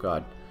question. Oh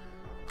god.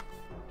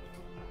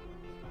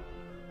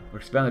 Or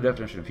expand the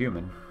definition of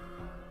human.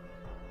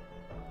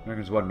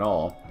 Americans one and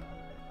all.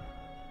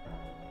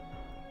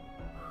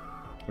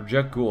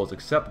 Reject ghouls,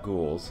 accept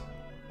ghouls.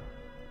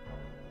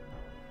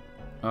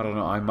 I don't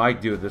know, I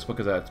might do this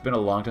because it's been a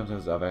long time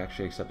since I've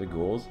actually accepted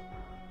ghouls.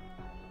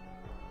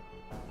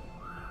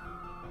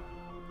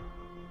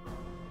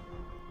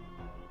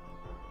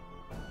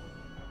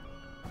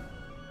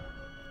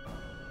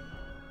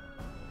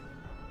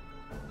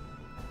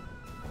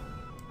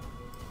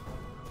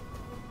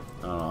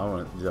 I don't know, I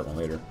want to do that one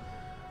later.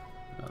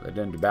 They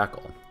did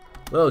debacle.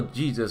 Little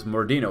Jesus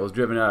Mordino was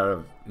driven out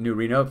of New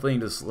Reno, fleeing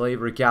to the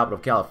slavery capital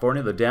of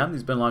California, the Dem.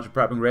 He's been launching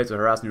prepping raids to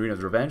harass New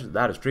Reno's revenge.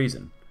 That is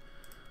treason.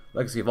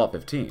 Legacy of Vault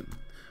 15.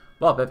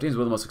 Vault 15 is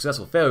one of the most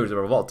successful failures of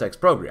our Vault Tech's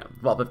program.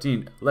 Vault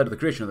 15 led to the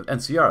creation of the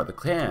NCR, the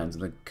Clans,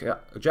 and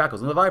the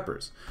Jackals, and the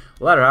Vipers.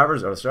 The latter,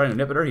 however, are starting to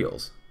nip at our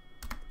heels.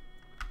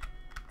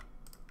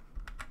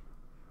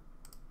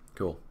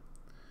 Cool.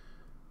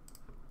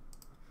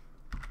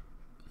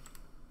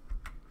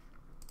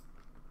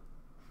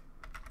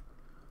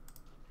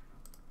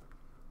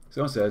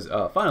 Someone says,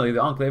 finally,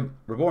 the Enclave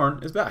Reborn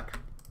is back.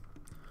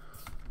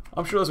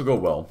 I'm sure this will go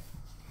well.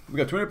 We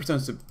got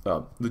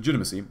 20%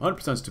 legitimacy,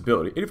 100%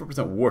 stability,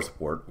 84% war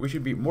support. We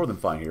should be more than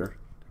fine here.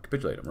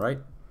 Capitulate them, right?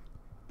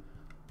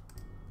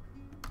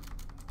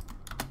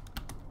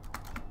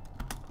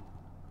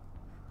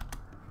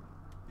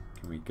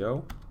 Can we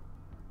go?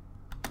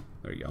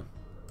 There you go.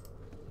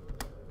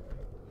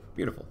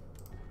 Beautiful.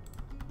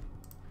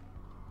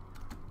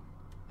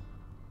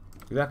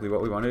 Exactly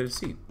what we wanted to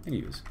see and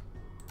use.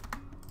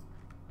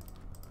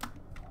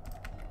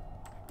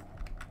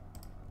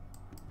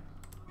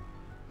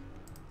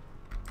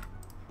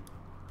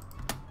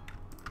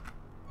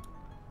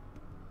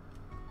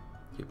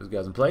 Keep those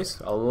guys in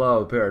place. I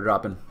love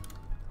para-dropping.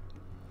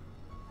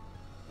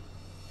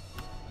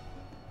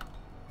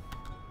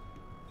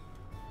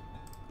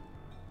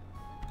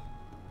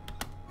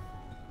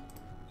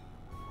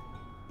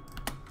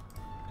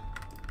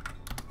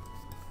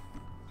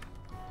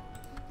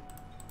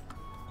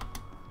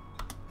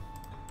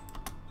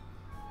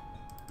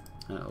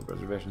 Oh,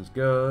 reservation's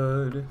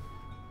good.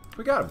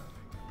 We got him.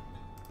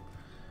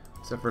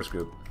 Except first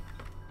group.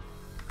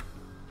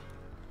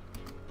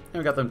 And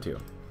we got them too.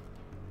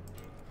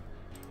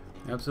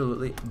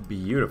 Absolutely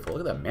beautiful.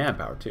 Look at that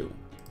manpower, too.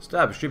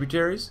 Establish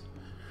tributaries.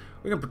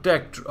 We can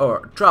protect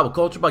our tribal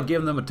culture by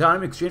giving them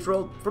autonomy in exchange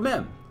for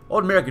men.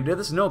 Old America did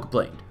this and no one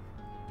complained.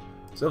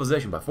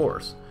 Civilization by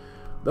force.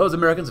 Those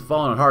Americans have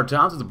fallen on hard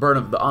times. It's the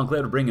burden of the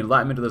Enclave to bring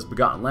enlightenment to this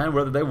begotten land,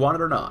 whether they want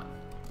it or not.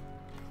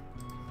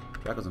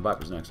 Jackals and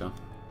Vipers next, huh?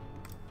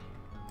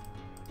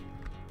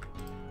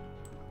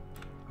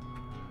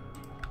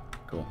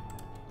 Cool.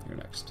 You're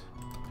next.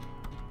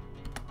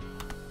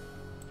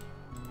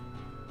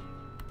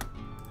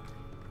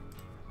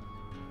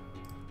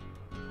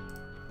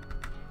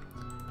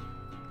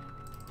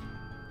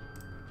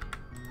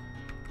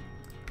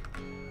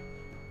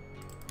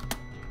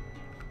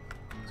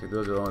 So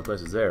those are the only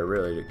places there,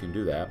 really, that can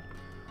do that.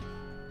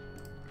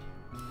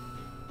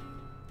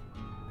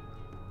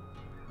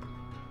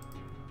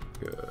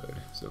 Good.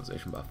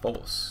 Civilization by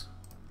force.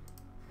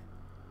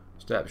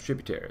 Establish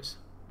tributaries.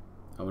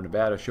 Over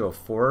Nevada, show of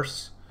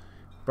force.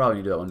 Probably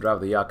need to do that one. Drive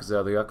the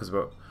Yakuza. The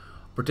Yakuza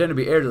pretend to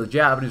be heir to the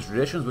Japanese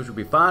traditions, which would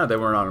be fine if they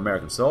weren't on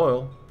American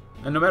soil.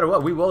 And no matter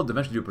what, we will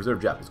eventually do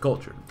preserve Japanese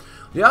culture.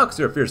 The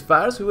Yakuza are fierce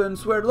fighters who wouldn't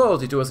swear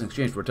loyalty to us in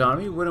exchange for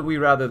autonomy. Wouldn't we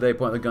rather they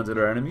point the guns at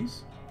our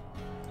enemies?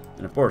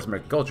 And enforce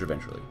American culture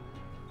eventually.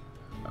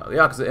 The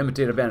Yakuza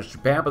imitate advantage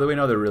Japan, but we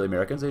know they're really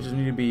Americans. They just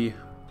need to be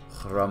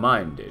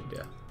reminded.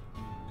 Very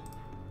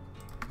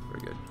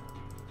good.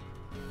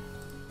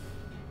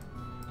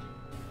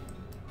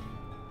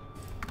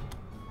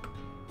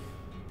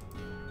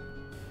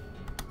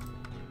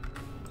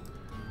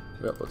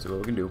 Well, let's see what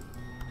we can do.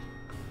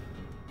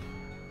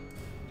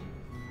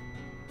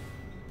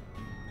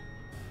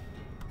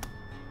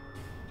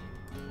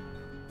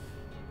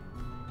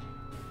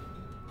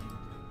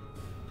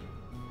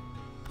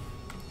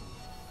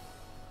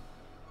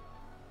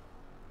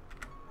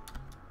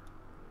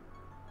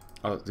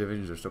 Oh,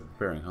 divisions are still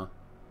preparing, huh?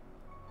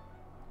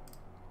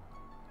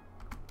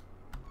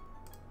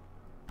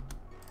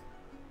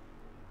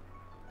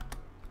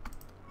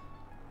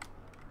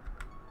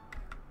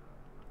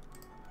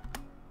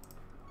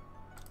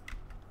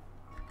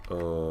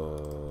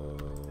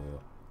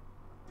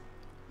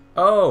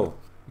 Oh!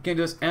 You can't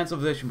do this and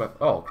civilization by...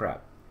 Oh,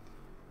 crap.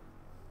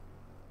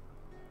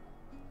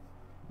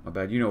 My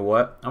bad. You know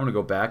what? I'm gonna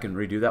go back and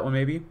redo that one,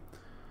 maybe.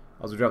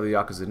 Also drop the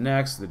Yakuza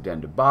next, the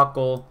Den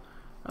debacle.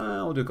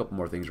 We'll do a couple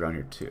more things around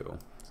here, too.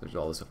 So there's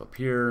all this stuff up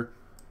here.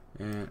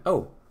 And...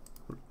 Oh!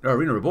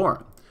 Arena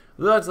Reborn.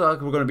 Looks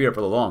like we're going to be here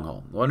for the long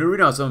haul. While New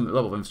Reno has some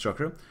level of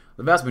infrastructure,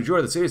 the vast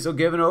majority of the city is still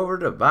given over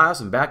to vice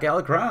and back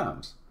alley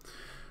crimes.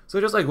 So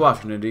just like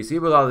Washington, D.C.,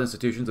 with a lot of the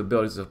institutions and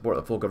buildings to support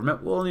the full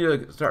government, we'll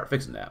need to start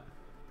fixing that.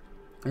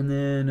 And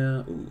then,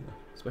 ooh,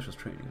 specialist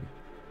training.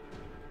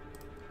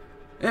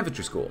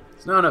 Infantry school.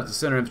 It's not enough to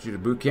send our infantry to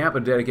boot camp,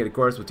 but a dedicated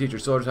course will teach our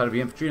soldiers how to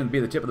be infantry and be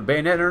the tip of the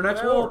bayonet in our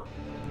next war.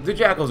 The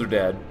Jackals are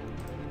dead.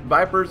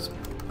 Vipers,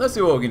 let's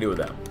see what we can do with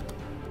them.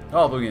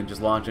 Hopefully we can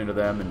just launch into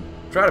them and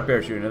try to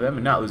parachute into them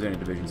and not lose any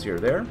divisions here or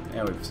there.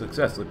 And we've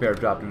successfully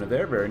paratropped into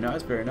there. Very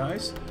nice, very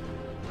nice.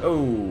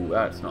 Oh,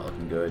 that's not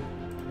looking good.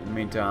 In the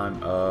meantime,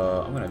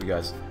 I'm going to have you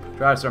guys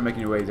try to start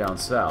making your way down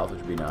south, which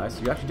would be nice.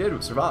 You actually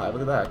did survive.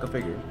 Look at that. Go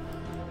figure.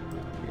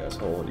 You guys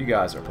hold. You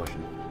guys are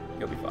pushing.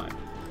 You'll be fine.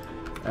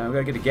 And we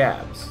got to get to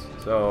Gabs.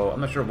 So,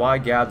 I'm not sure why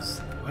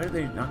Gabs... Why are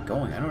they not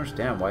going? I don't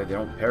understand why they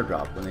don't pair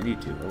drop when they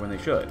need to, or when they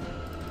should.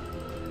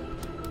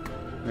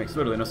 It makes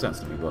literally no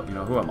sense to me, but, you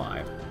know, who am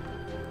I?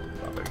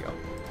 Oh, there you go.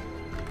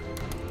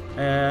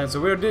 And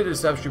so we did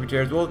establish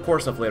tributaries. We'll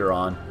core stuff later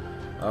on.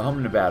 Home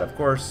to Nevada, of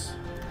course.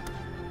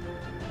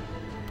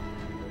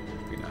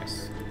 Be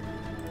nice.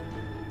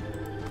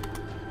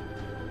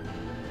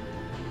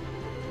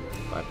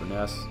 Viper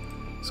Nest.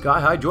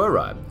 Sky High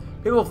Joyride.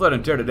 People fled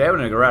in terror today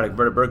when an erratic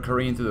vertibird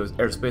careened through the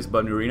airspace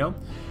above New Reno.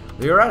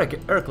 The erratic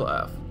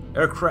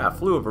aircraft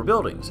flew over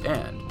buildings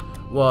and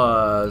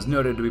was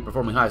noted to be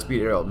performing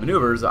high-speed aerial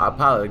maneuvers, a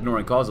pilot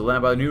ignoring calls to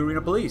land by the New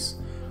Reno police.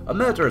 A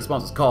military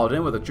response was called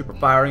in with a trooper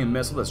firing a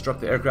missile that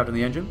struck the aircraft in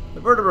the engine. The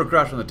vertibird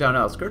crashed on the town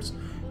outskirts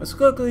and was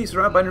quickly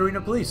surrounded by New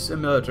Reno police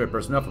and military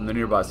personnel from the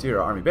nearby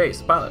Sierra Army base.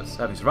 The pilots,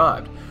 having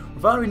survived,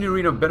 were found to be New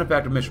Reno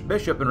benefactor Mr.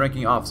 Bishop and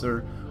ranking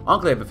officer,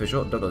 Enclave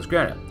official Douglas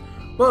Granite.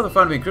 Both were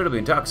found to be incredibly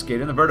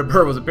intoxicated, and the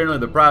vertibird was apparently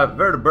the private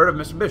vertibird of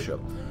Mr.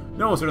 Bishop.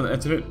 No one was hurt in the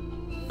incident,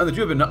 and the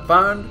two have been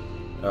found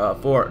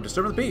for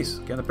disturbing the peace.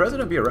 Can the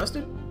president be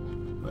arrested?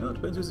 Well, it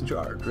depends who's in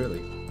charge,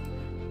 really.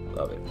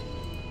 Love it.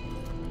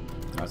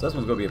 Alright, so this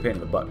one's going to be a pain in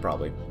the butt,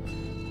 probably.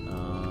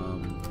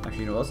 Actually,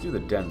 you know, let's do the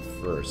den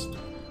first.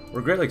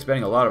 We're greatly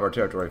expanding a lot of our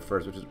territory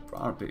first, which is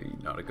probably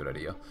not a good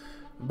idea.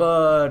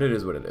 But it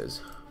is what it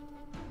is.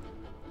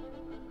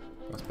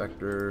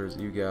 Prospectors,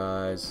 you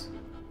guys.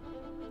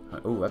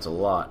 Oh, that's a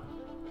lot.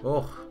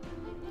 Oh.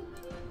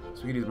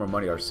 So we can use more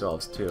money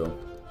ourselves, too.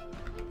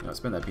 No,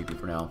 spend that PP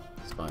for now.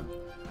 It's fine.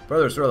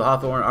 Further restore the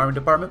Hawthorne Army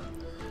Department.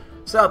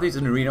 Southeast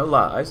of New Reno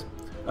lies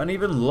an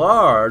even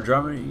large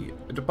army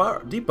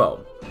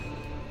depot.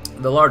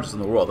 The largest in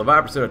the world. The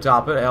Vipers sit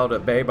atop it, held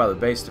at bay by the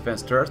base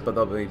defense turrets, but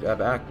they'll be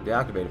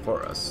deactivated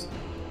for us.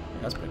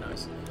 Yeah, that's pretty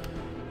nice.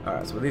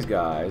 Alright, so with these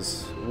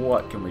guys,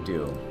 what can we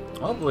do?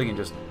 Hopefully we can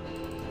just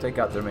take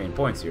out their main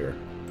points here.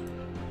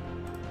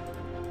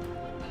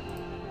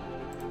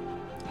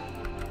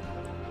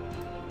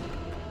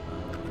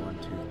 1,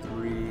 2,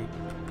 3.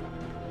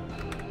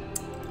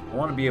 I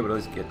want to be able to at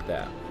least get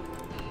that.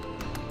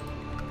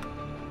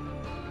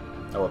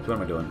 Oh, what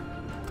am I doing?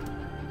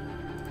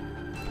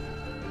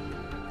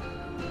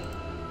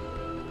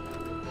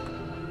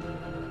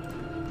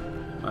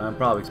 I'm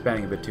probably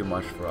expanding a bit too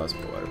much for us,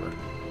 but whatever.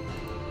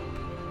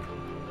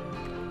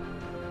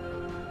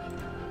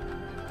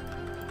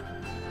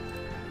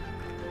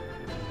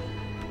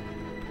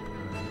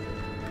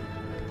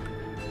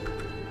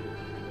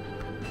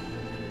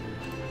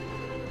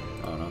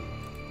 I don't know.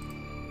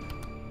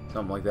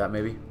 Something like that,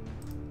 maybe.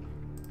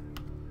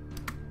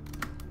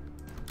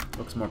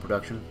 Look, some more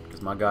production,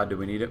 because my god, do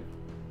we need it?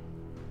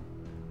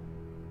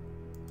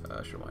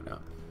 Sure, why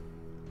not?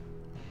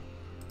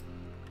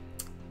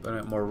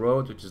 Build more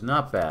roads, which is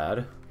not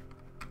bad.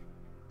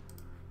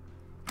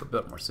 But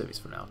build more cities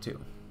for now,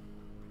 too.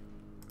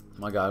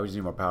 My god, we just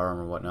need more power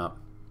armor and whatnot.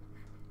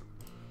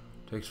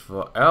 Takes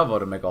forever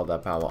to make all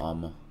that power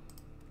armor.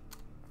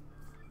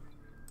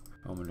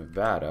 Home in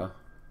Nevada.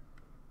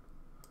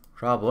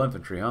 Tribal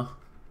infantry, huh?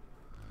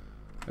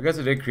 I guess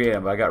I did create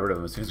them, but I got rid of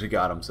them as soon as we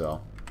got them,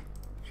 so.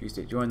 She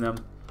State joined them.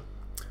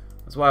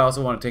 That's why I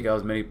also want to take out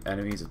as many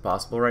enemies as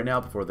possible right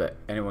now before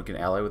anyone can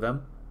ally with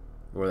them.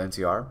 Or the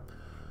NCR.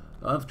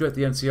 Infiltrate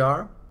the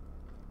NCR.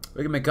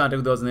 We can make contact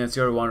with those in the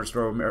NCR who want to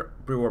restore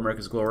pre-war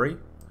America's glory.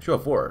 Show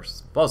of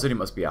force. Fall City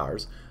must be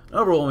ours. An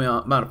overwhelming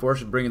amount of force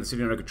should bring the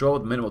city under control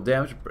with minimal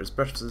damage to its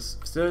precious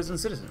facilities and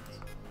citizens.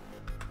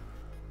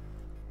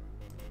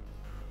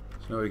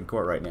 There's no we can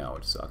court right now,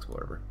 which sucks,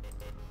 whatever.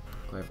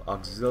 We have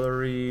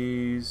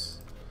auxiliaries.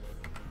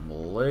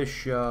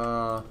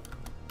 Militia.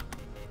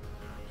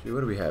 Gee,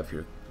 what do we have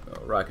here?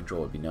 Ride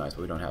control would be nice,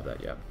 but we don't have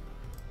that yet.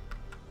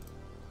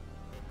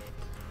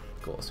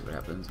 Cool, let's see what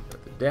happens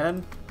with the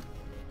den.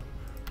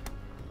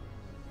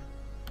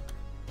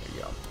 There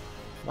you go.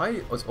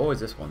 Why was always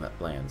this one that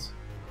lands?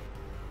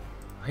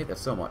 I hate that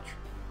so much.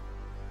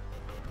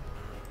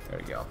 There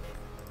you go.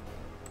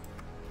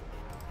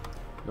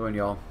 Go in,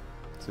 y'all.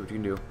 See what you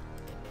can do.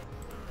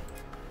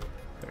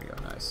 There you go,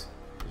 nice.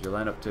 Did you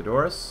line up to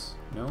Doris?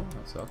 No?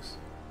 That sucks.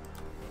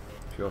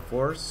 Show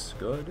force,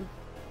 good.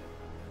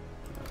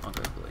 Yeah,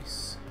 Enclave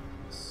Police.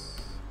 Yes.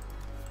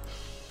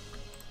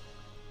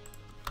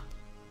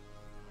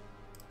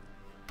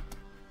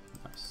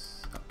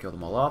 Nice. I'll kill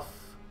them all off.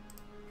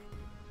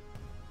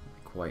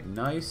 Quite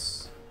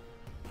nice.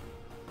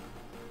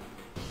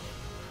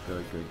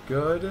 Good, good,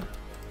 good.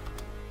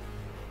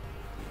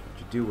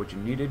 You do what you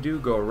need to do.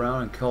 Go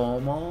around and kill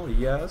them all.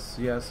 Yes,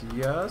 yes,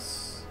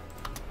 yes.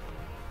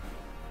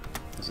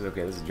 This is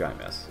okay. This is a giant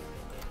mess.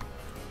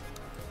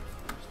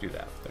 Just do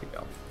that. There you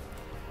go.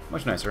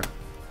 Much nicer.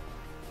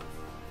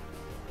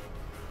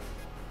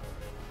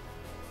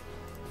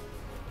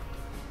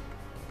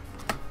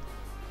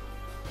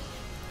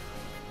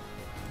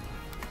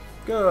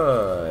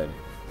 Good.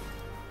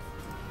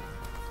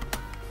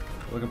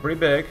 Looking pretty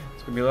big.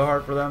 It's gonna be a little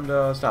hard for them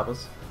to stop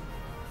us.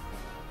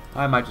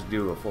 I might just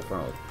do a full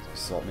frontal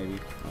assault, maybe.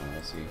 Oh,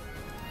 we'll see.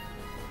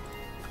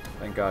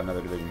 Thank God,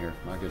 another division here.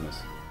 My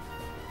goodness.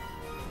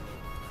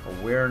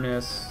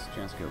 Awareness,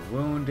 chance to get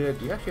wounded.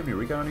 Do you actually have any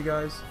recon on you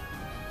guys?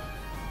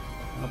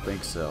 I don't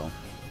think so.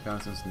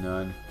 Reconnaissance,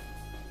 none.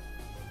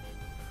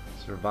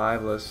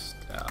 Survivalist.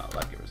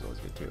 Life Giver is always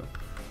good too.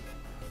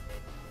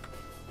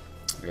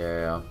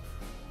 Yeah.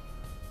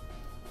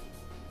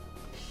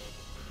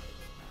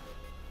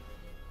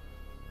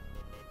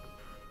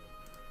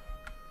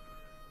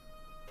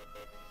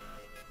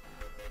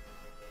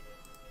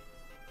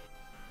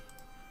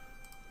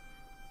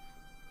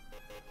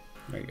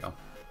 There you go.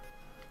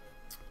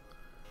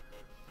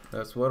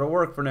 That's what'll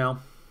work for now.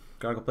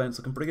 Cargo plane's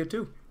looking pretty good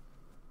too.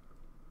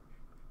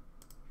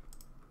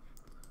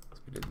 So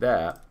we did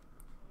that.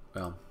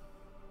 Well,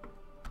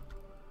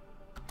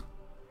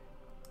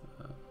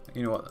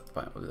 you know what? That's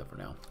fine. We'll do that for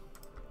now.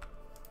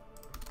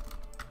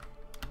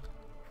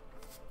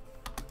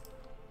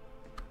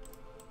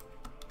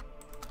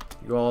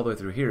 You go all the way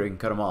through here, you can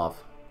cut them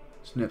off.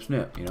 Snip,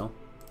 snip, you know?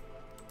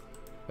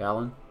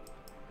 Fallon.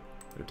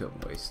 They're totem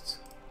wastes.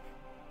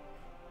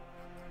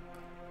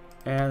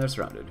 And they're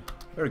surrounded.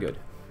 Very good.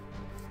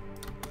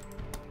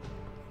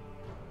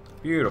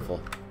 Beautiful.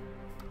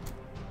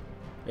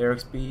 Air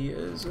XP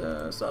is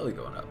slightly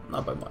going up.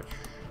 Not by much.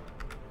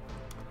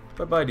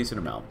 But by a decent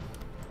amount.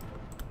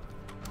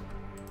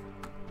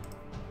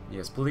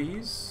 Yes,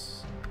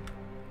 please.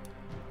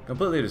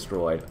 Completely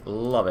destroyed.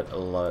 Love it,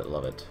 love it,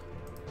 love it.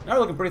 Now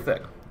we're looking pretty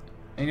thick.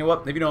 And you know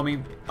what? If you know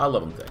me, I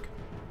love them thick.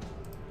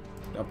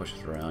 Don't push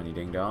us around, you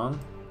ding dong.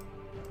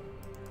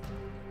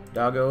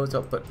 Doggos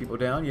help put people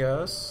down,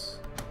 yes.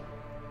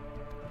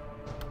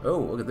 Oh,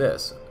 look at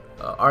this.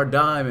 Our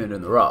diamond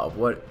in the rough.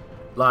 What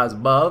lies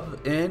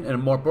above, in,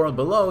 and more importantly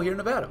below here in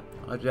Nevada.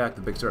 Hijack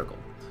the big circle.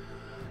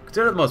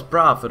 Considered the most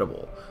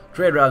profitable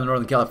trade route in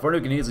Northern California,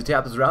 we can easily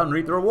tap this route and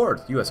reap the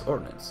rewards. U.S.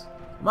 Ordnance.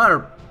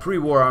 Minor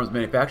pre-war arms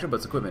manufactured, but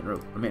its equipment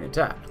remain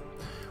intact.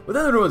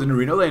 Within the ruins of New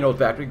Reno lay an old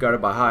factory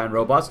guarded by high-end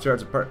robots,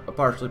 charged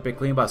partially picked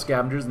clean by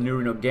scavengers and New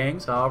Reno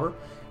gangs, however.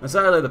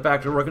 Inside lay the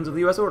factory workings of the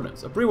U.S.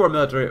 Ordnance, a pre-war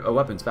military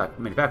weapons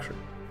manufacturer.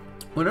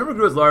 When it never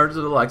grew as large as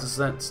the likes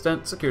of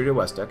Stent Security or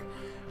West Tech,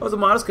 it was a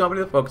modest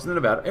company that focused in the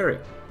Nevada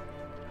area.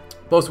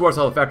 Post-war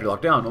saw the factory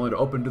locked down, only to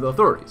open to the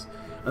authorities,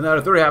 and that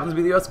authority happens to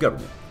be the U.S.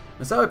 government.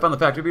 And so we found the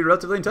factory to be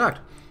relatively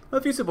intact.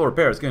 A few simple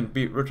repairs can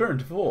be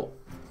returned to full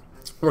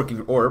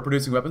working order,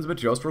 producing weapons and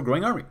materials for a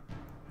growing army.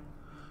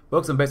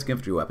 Focus on basic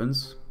infantry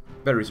weapons,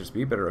 better research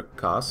speed, better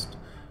cost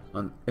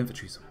on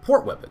infantry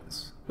support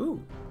weapons.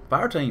 Ooh,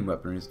 fire team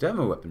weaponries,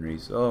 demo weaponry.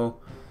 So,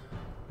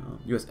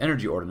 U.S.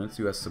 energy ordnance,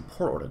 U.S.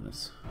 support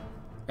ordnance,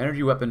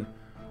 energy weapon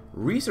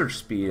research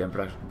speed and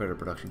better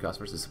production cost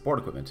versus support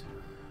equipment.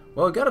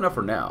 Well, we got enough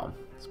for now.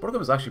 Support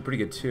equipment is actually pretty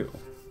good too.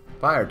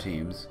 Fire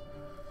teams.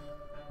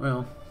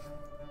 Well,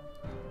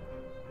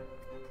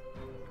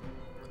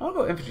 I want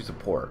to go infantry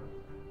support.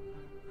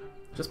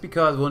 Just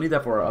because we'll need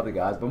that for our other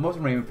guys, but most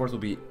of our main force will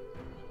be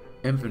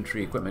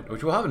infantry equipment,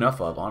 which we'll have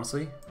enough of,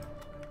 honestly.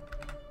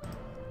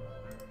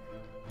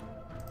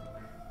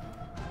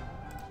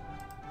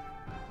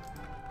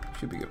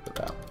 Should be good for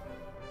that.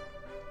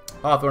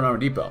 Hawthorne Army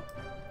Depot.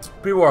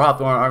 Pre-war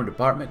Hawthorne Army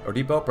Department, or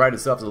Depot, prided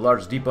itself as the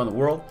largest depot in the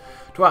world.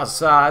 Twice the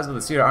size of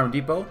the Cedar Army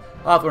Depot,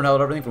 Hawthorne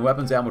held everything from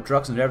weapons, ammo,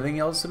 trucks, and everything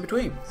else in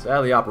between.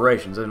 Sadly,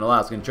 operations in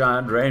Alaska and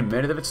China drained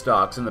many of its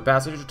stocks, and the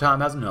passage of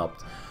time hasn't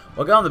helped.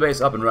 While getting the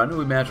base up and running,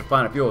 we managed to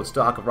find a few old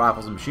stock of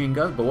rifles and machine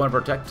guns, but one of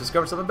our techs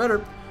discovered something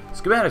better.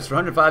 Schematics for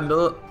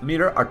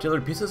 105mm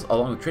artillery pieces,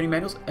 along with training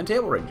manuals and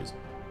table ranges.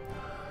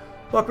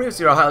 While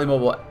previously our highly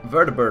mobile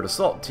vertebrate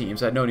assault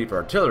teams had no need for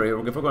artillery,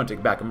 if we're going to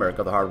take back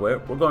America the hard way,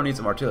 we're going to need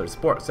some artillery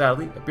support.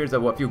 Sadly, it appears that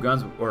what few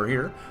guns were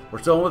here were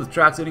stolen with the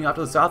tracks leading off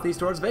to the southeast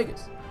towards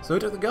Vegas. So we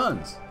took the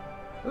guns.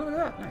 Look at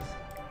that, nice.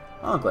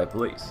 Enclave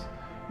Police.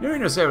 New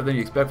Reno is everything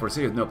you expect for a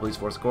city with no police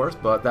force, of course,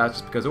 but that's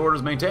just because order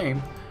is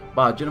maintained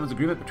by a gentleman's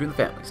agreement between the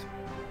families.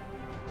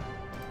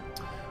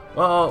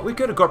 Well, we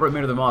could incorporate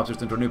many of the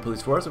officers into our new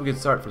police force so we could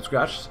start from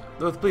scratch,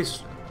 though with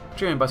police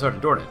trained by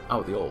Sergeant Dornant, out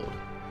with the old.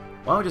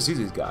 Why don't we just use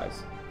these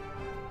guys?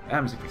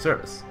 Amnesty for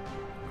service.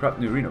 Corrupt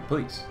New Reno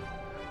police.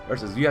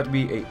 Versus you have to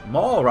be a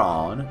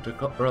moron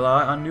to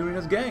rely on New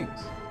Reno's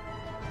gangs.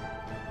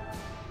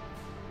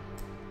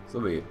 So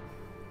be it.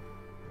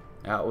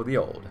 Out with the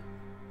old.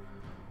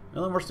 A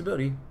little more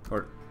stability,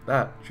 or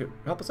that should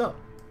help us out.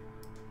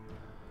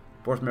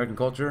 Force American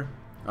culture.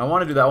 I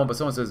want to do that one, but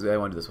someone says they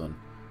want to do this one.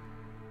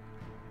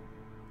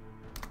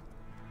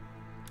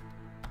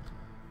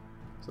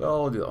 So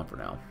I'll do that one for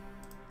now.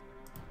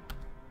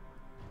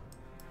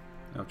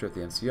 I'll check the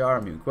NCR.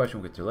 Immune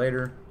question we'll get to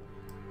later.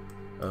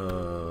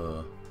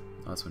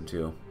 That's one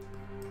too.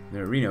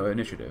 The Reno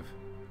Initiative.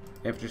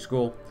 Infantry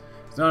School.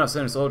 It's not enough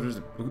sending soldiers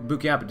to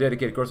boot camp. A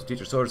dedicated course to teach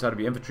our soldiers how to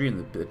be infantry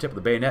in the tip of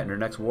the bayonet in their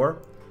next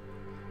war.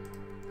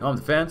 Home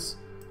defense.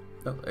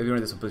 Oh, if you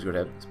want this one, please go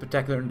ahead.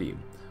 Spectacular indeed.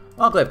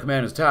 Enclave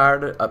Command is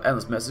tired of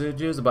endless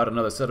messages about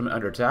another settlement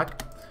under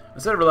attack.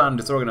 Instead of relying on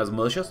disorganized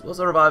militias, we'll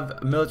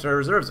revive military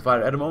reserves to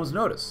fight at a moment's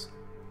notice.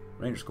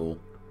 Ranger School.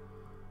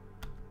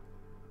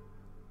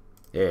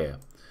 Yeah.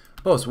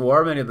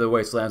 Post-war, many of the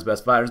Wasteland's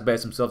best fighters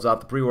based themselves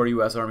off the pre-war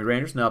U.S. Army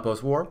Rangers, now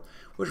post-war,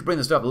 which will bring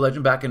the stuff of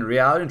legend back into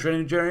reality and train a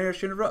new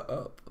generation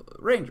of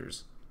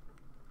Rangers.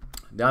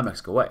 Down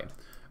Mexico way.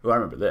 Oh, I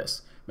remember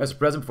this. Mr.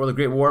 President, before the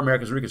Great War,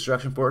 America's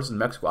Reconstruction Forces in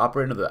Mexico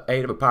operated under the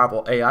aid of a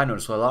powerful AI known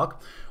as Swagbucks.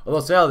 Although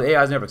sadly, the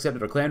AI has never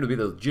accepted or claimed to be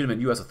the legitimate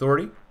U.S.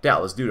 authority,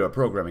 doubtless due to a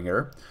programming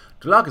error,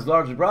 Swagbucks has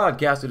largely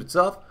broadcasted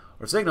itself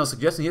or signals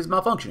suggesting he is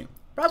malfunctioning.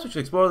 Perhaps we should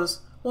explore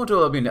this. One tool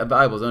that would be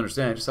valuable to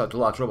understand just how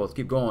Twag's robots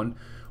keep going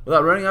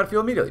without running out of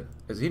fuel immediately.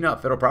 Is he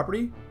not federal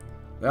property?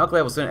 The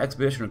Enclave will send an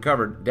expedition to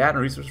recover data and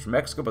resources from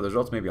Mexico, but the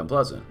results may be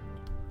unpleasant.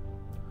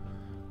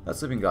 Let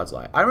Sleeping Gods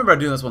lie. I remember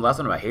doing this one last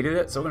time and I hated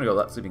it, so we're going to go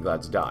Let Sleeping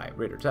Gods die.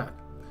 Raider attack.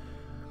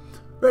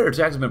 Raider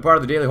attacks have been part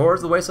of the daily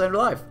horrors of the Wastelander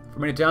life. For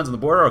many towns on the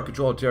border or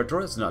controlled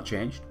territory, this has not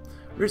changed.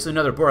 Recently,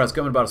 another report has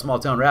come about a small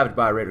town ravaged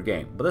by a Raider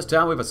gang, but this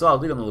time we have a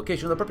solid lead on the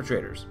location of the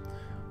perpetrators.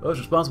 Those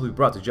responsible will be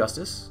brought to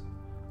justice.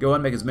 Go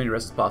and make as many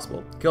arrests as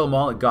possible. Kill them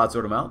all, let God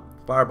sort them out.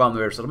 Firebomb the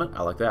Raider settlement.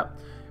 I like that.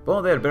 If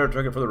only they had a better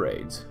target for the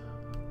raids.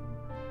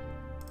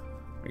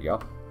 There you go.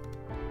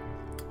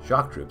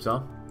 Shock troops,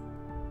 huh?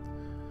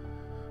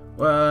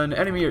 When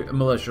enemy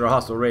militia or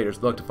hostile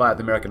raiders look to fight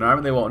the American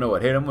army, they won't know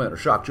what hit them when their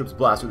shock troops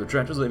blast through the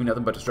trenches, leaving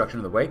nothing but destruction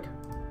in the wake.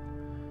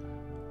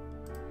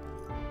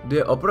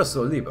 De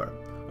Opresso Liber.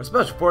 Our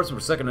special forces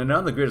were second to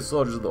none, the greatest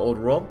soldiers of the old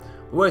world.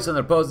 The wasteland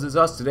that opposes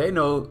us today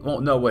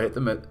won't know what hit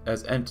them,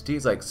 as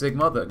entities like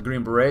Sigma, the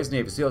Green Berets,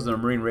 Navy SEALs, and the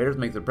Marine Raiders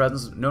make their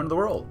presence known to the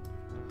world.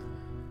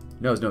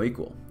 No is no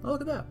equal. Oh,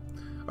 look at that.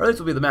 Our leaders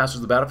will be the masters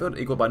of the battlefield,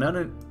 equal by none,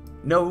 and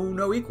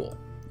no equal.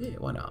 Yeah,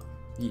 why not?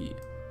 Yeah.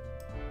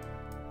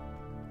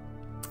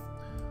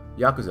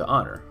 Yakuza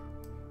Honor.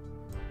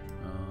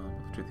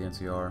 Treat the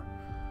NCR.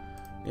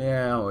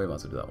 Yeah, we might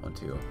as well do that one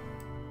too.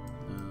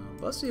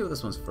 Let's see what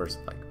this one's first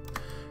like.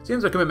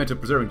 Seems our commitment to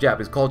preserving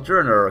Japanese culture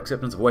and our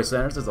acceptance of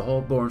Wastelanders as a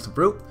whole borne some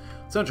fruit.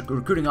 Central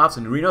Recruiting Office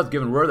in Reno has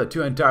given word that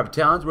 2 entire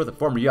battalions worth of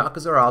former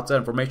Yakuza are outside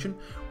in formation,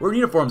 wearing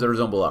uniforms that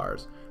resemble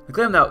ours. They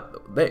claim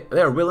that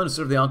they are willing to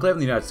serve the Enclave in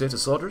the United States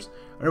as soldiers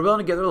and are willing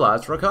to give their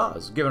lives for a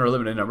cause. Given our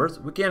limited numbers,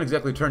 we can't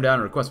exactly turn down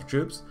a request for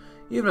troops,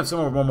 even if some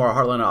of our more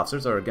hardline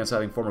officers are against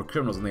having former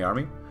criminals in the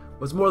Army.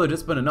 What's more, the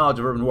discipline and knowledge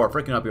of urban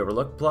warfare cannot be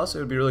overlooked. Plus, it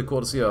would be really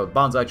cool to see a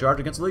bonsai charge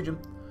against the Legion.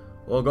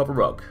 We'll go for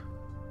rogue.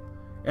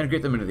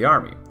 Integrate them into the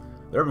Army.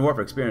 The urban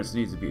warfare experience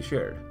needs to be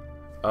shared.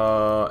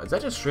 Is that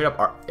just straight up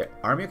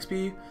Army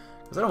XP?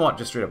 Because I don't want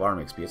just straight up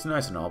Army XP. It's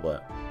nice and all,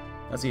 but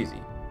that's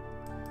easy.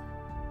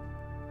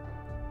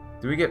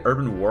 Do we get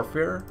urban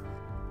warfare?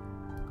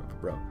 Go for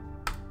broke.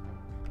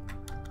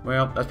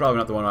 Well, that's probably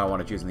not the one I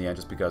want to choose in the end,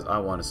 just because I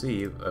want to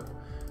see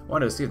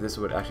if this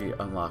would actually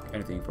unlock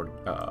anything for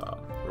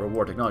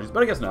reward technologies.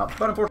 But I guess not.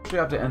 But unfortunately,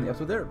 I have to end the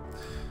episode there.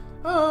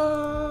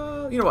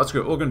 You know what?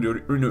 Screw it. We're going to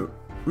do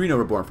Reno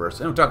Reborn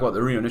first, and we'll talk about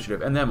the Reno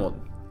Initiative, and then we'll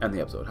end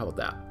the episode. How about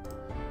that?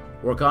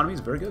 War economy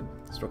is very good.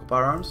 Historical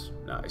firearms,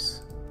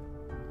 nice.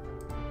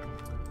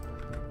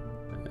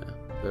 Yeah.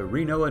 The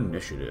Reno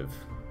Initiative.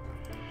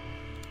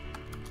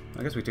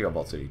 I guess we take out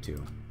Vault City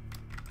too,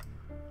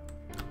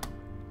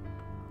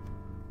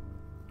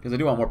 because I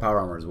do want more power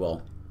armor as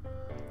well.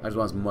 I just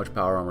want as much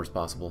power armor as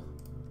possible.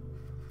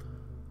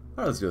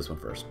 Alright, let's do this one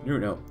first.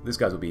 No, these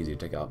guys will be easy to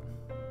take out.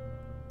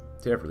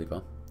 Terror for Leaf.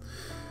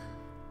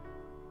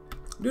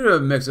 Due to a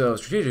mix of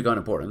strategic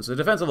unimportance, the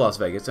defense of Las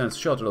Vegas and its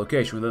sheltered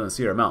location within the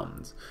Sierra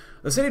Mountains,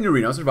 the city of New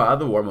Reno survived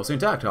the war mostly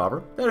intact,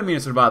 however. That didn't mean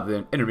it survived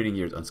the intervening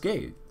years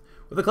unscathed.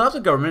 With the collapse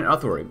of government and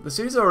authority, the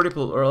city's already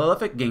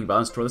prolific gang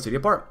violence tore the city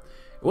apart.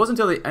 It wasn't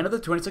until the end of the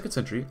 22nd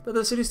century that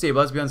the city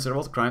stabilized behind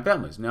several crime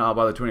families. Now,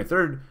 by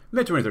the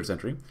mid-23rd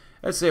century,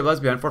 it had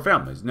stabilized behind 4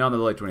 families. Now, in the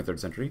late 23rd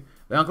century,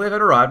 the Enclave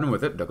had arrived, and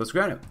with it, Douglas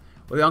Granite.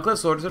 While the Enclave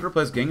soldiers had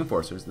replaced gang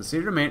enforcers, the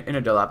city remained in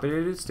a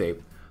dilapidated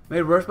state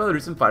made worse by the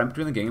recent fighting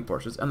between the gang of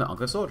Porsches and the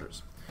Enclave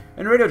soldiers.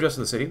 In Radio Just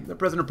of the City, the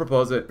president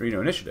proposed the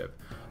Reno Initiative,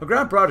 a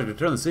grand project to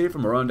turn the city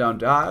from a rundown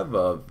dive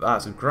of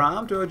vice and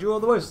crime to a jewel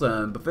of the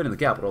wasteland befitting the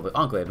capital of the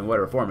Enclave and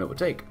whatever form it would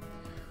take.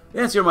 The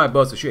NCR might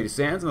boast of shady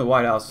sands and the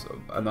White House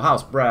and the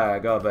House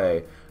brag of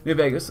a New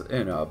Vegas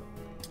in a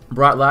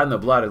bright light in the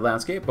blighted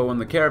landscape, but when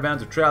the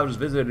caravans of travelers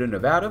visited in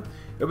Nevada,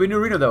 it would be New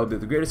Reno that would be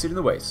the greatest city in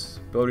the West.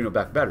 Build Reno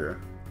back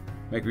better.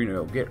 Make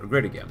Reno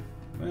great again.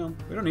 Well,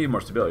 we don't need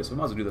more stability, so we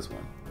might as well do this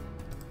one.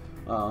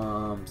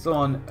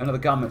 Another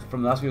comment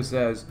from the last video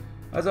says,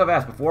 as I've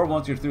asked before,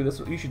 once you're through this,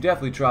 you should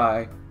definitely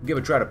give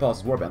a try to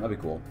Pulse's Warband. That'd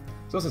be cool.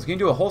 Someone says, can you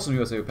do a wholesome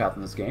USA path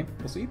in this game?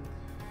 We'll see.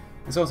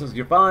 And someone says,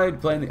 you're finally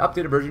playing the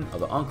updated version of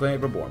the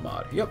Enclave Reborn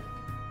mod. Yep.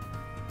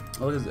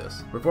 Well, look at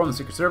this. Reform the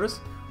Secret Service.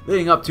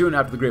 Leading up to and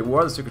after the Great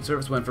War, the Secret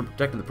Service went from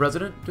protecting the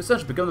President to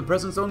essentially become the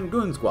President's own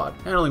goon squad,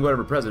 handling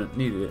whatever President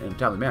needed in a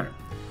timely manner.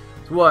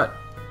 It's what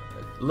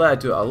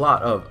led to a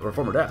lot of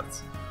reformer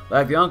deaths.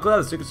 Like the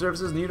Enclave, the Secret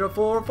Services need a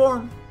full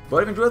reform. But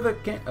if you enjoyed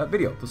the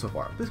video so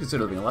far, please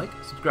consider leaving a like,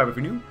 subscribe if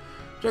you're new,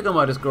 check out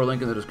my Discord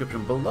link in the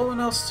description below,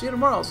 and I'll see you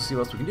tomorrow to see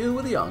what else we can do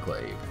with the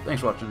Enclave. Thanks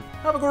for watching.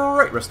 Have a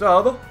great rest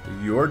of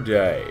your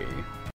day.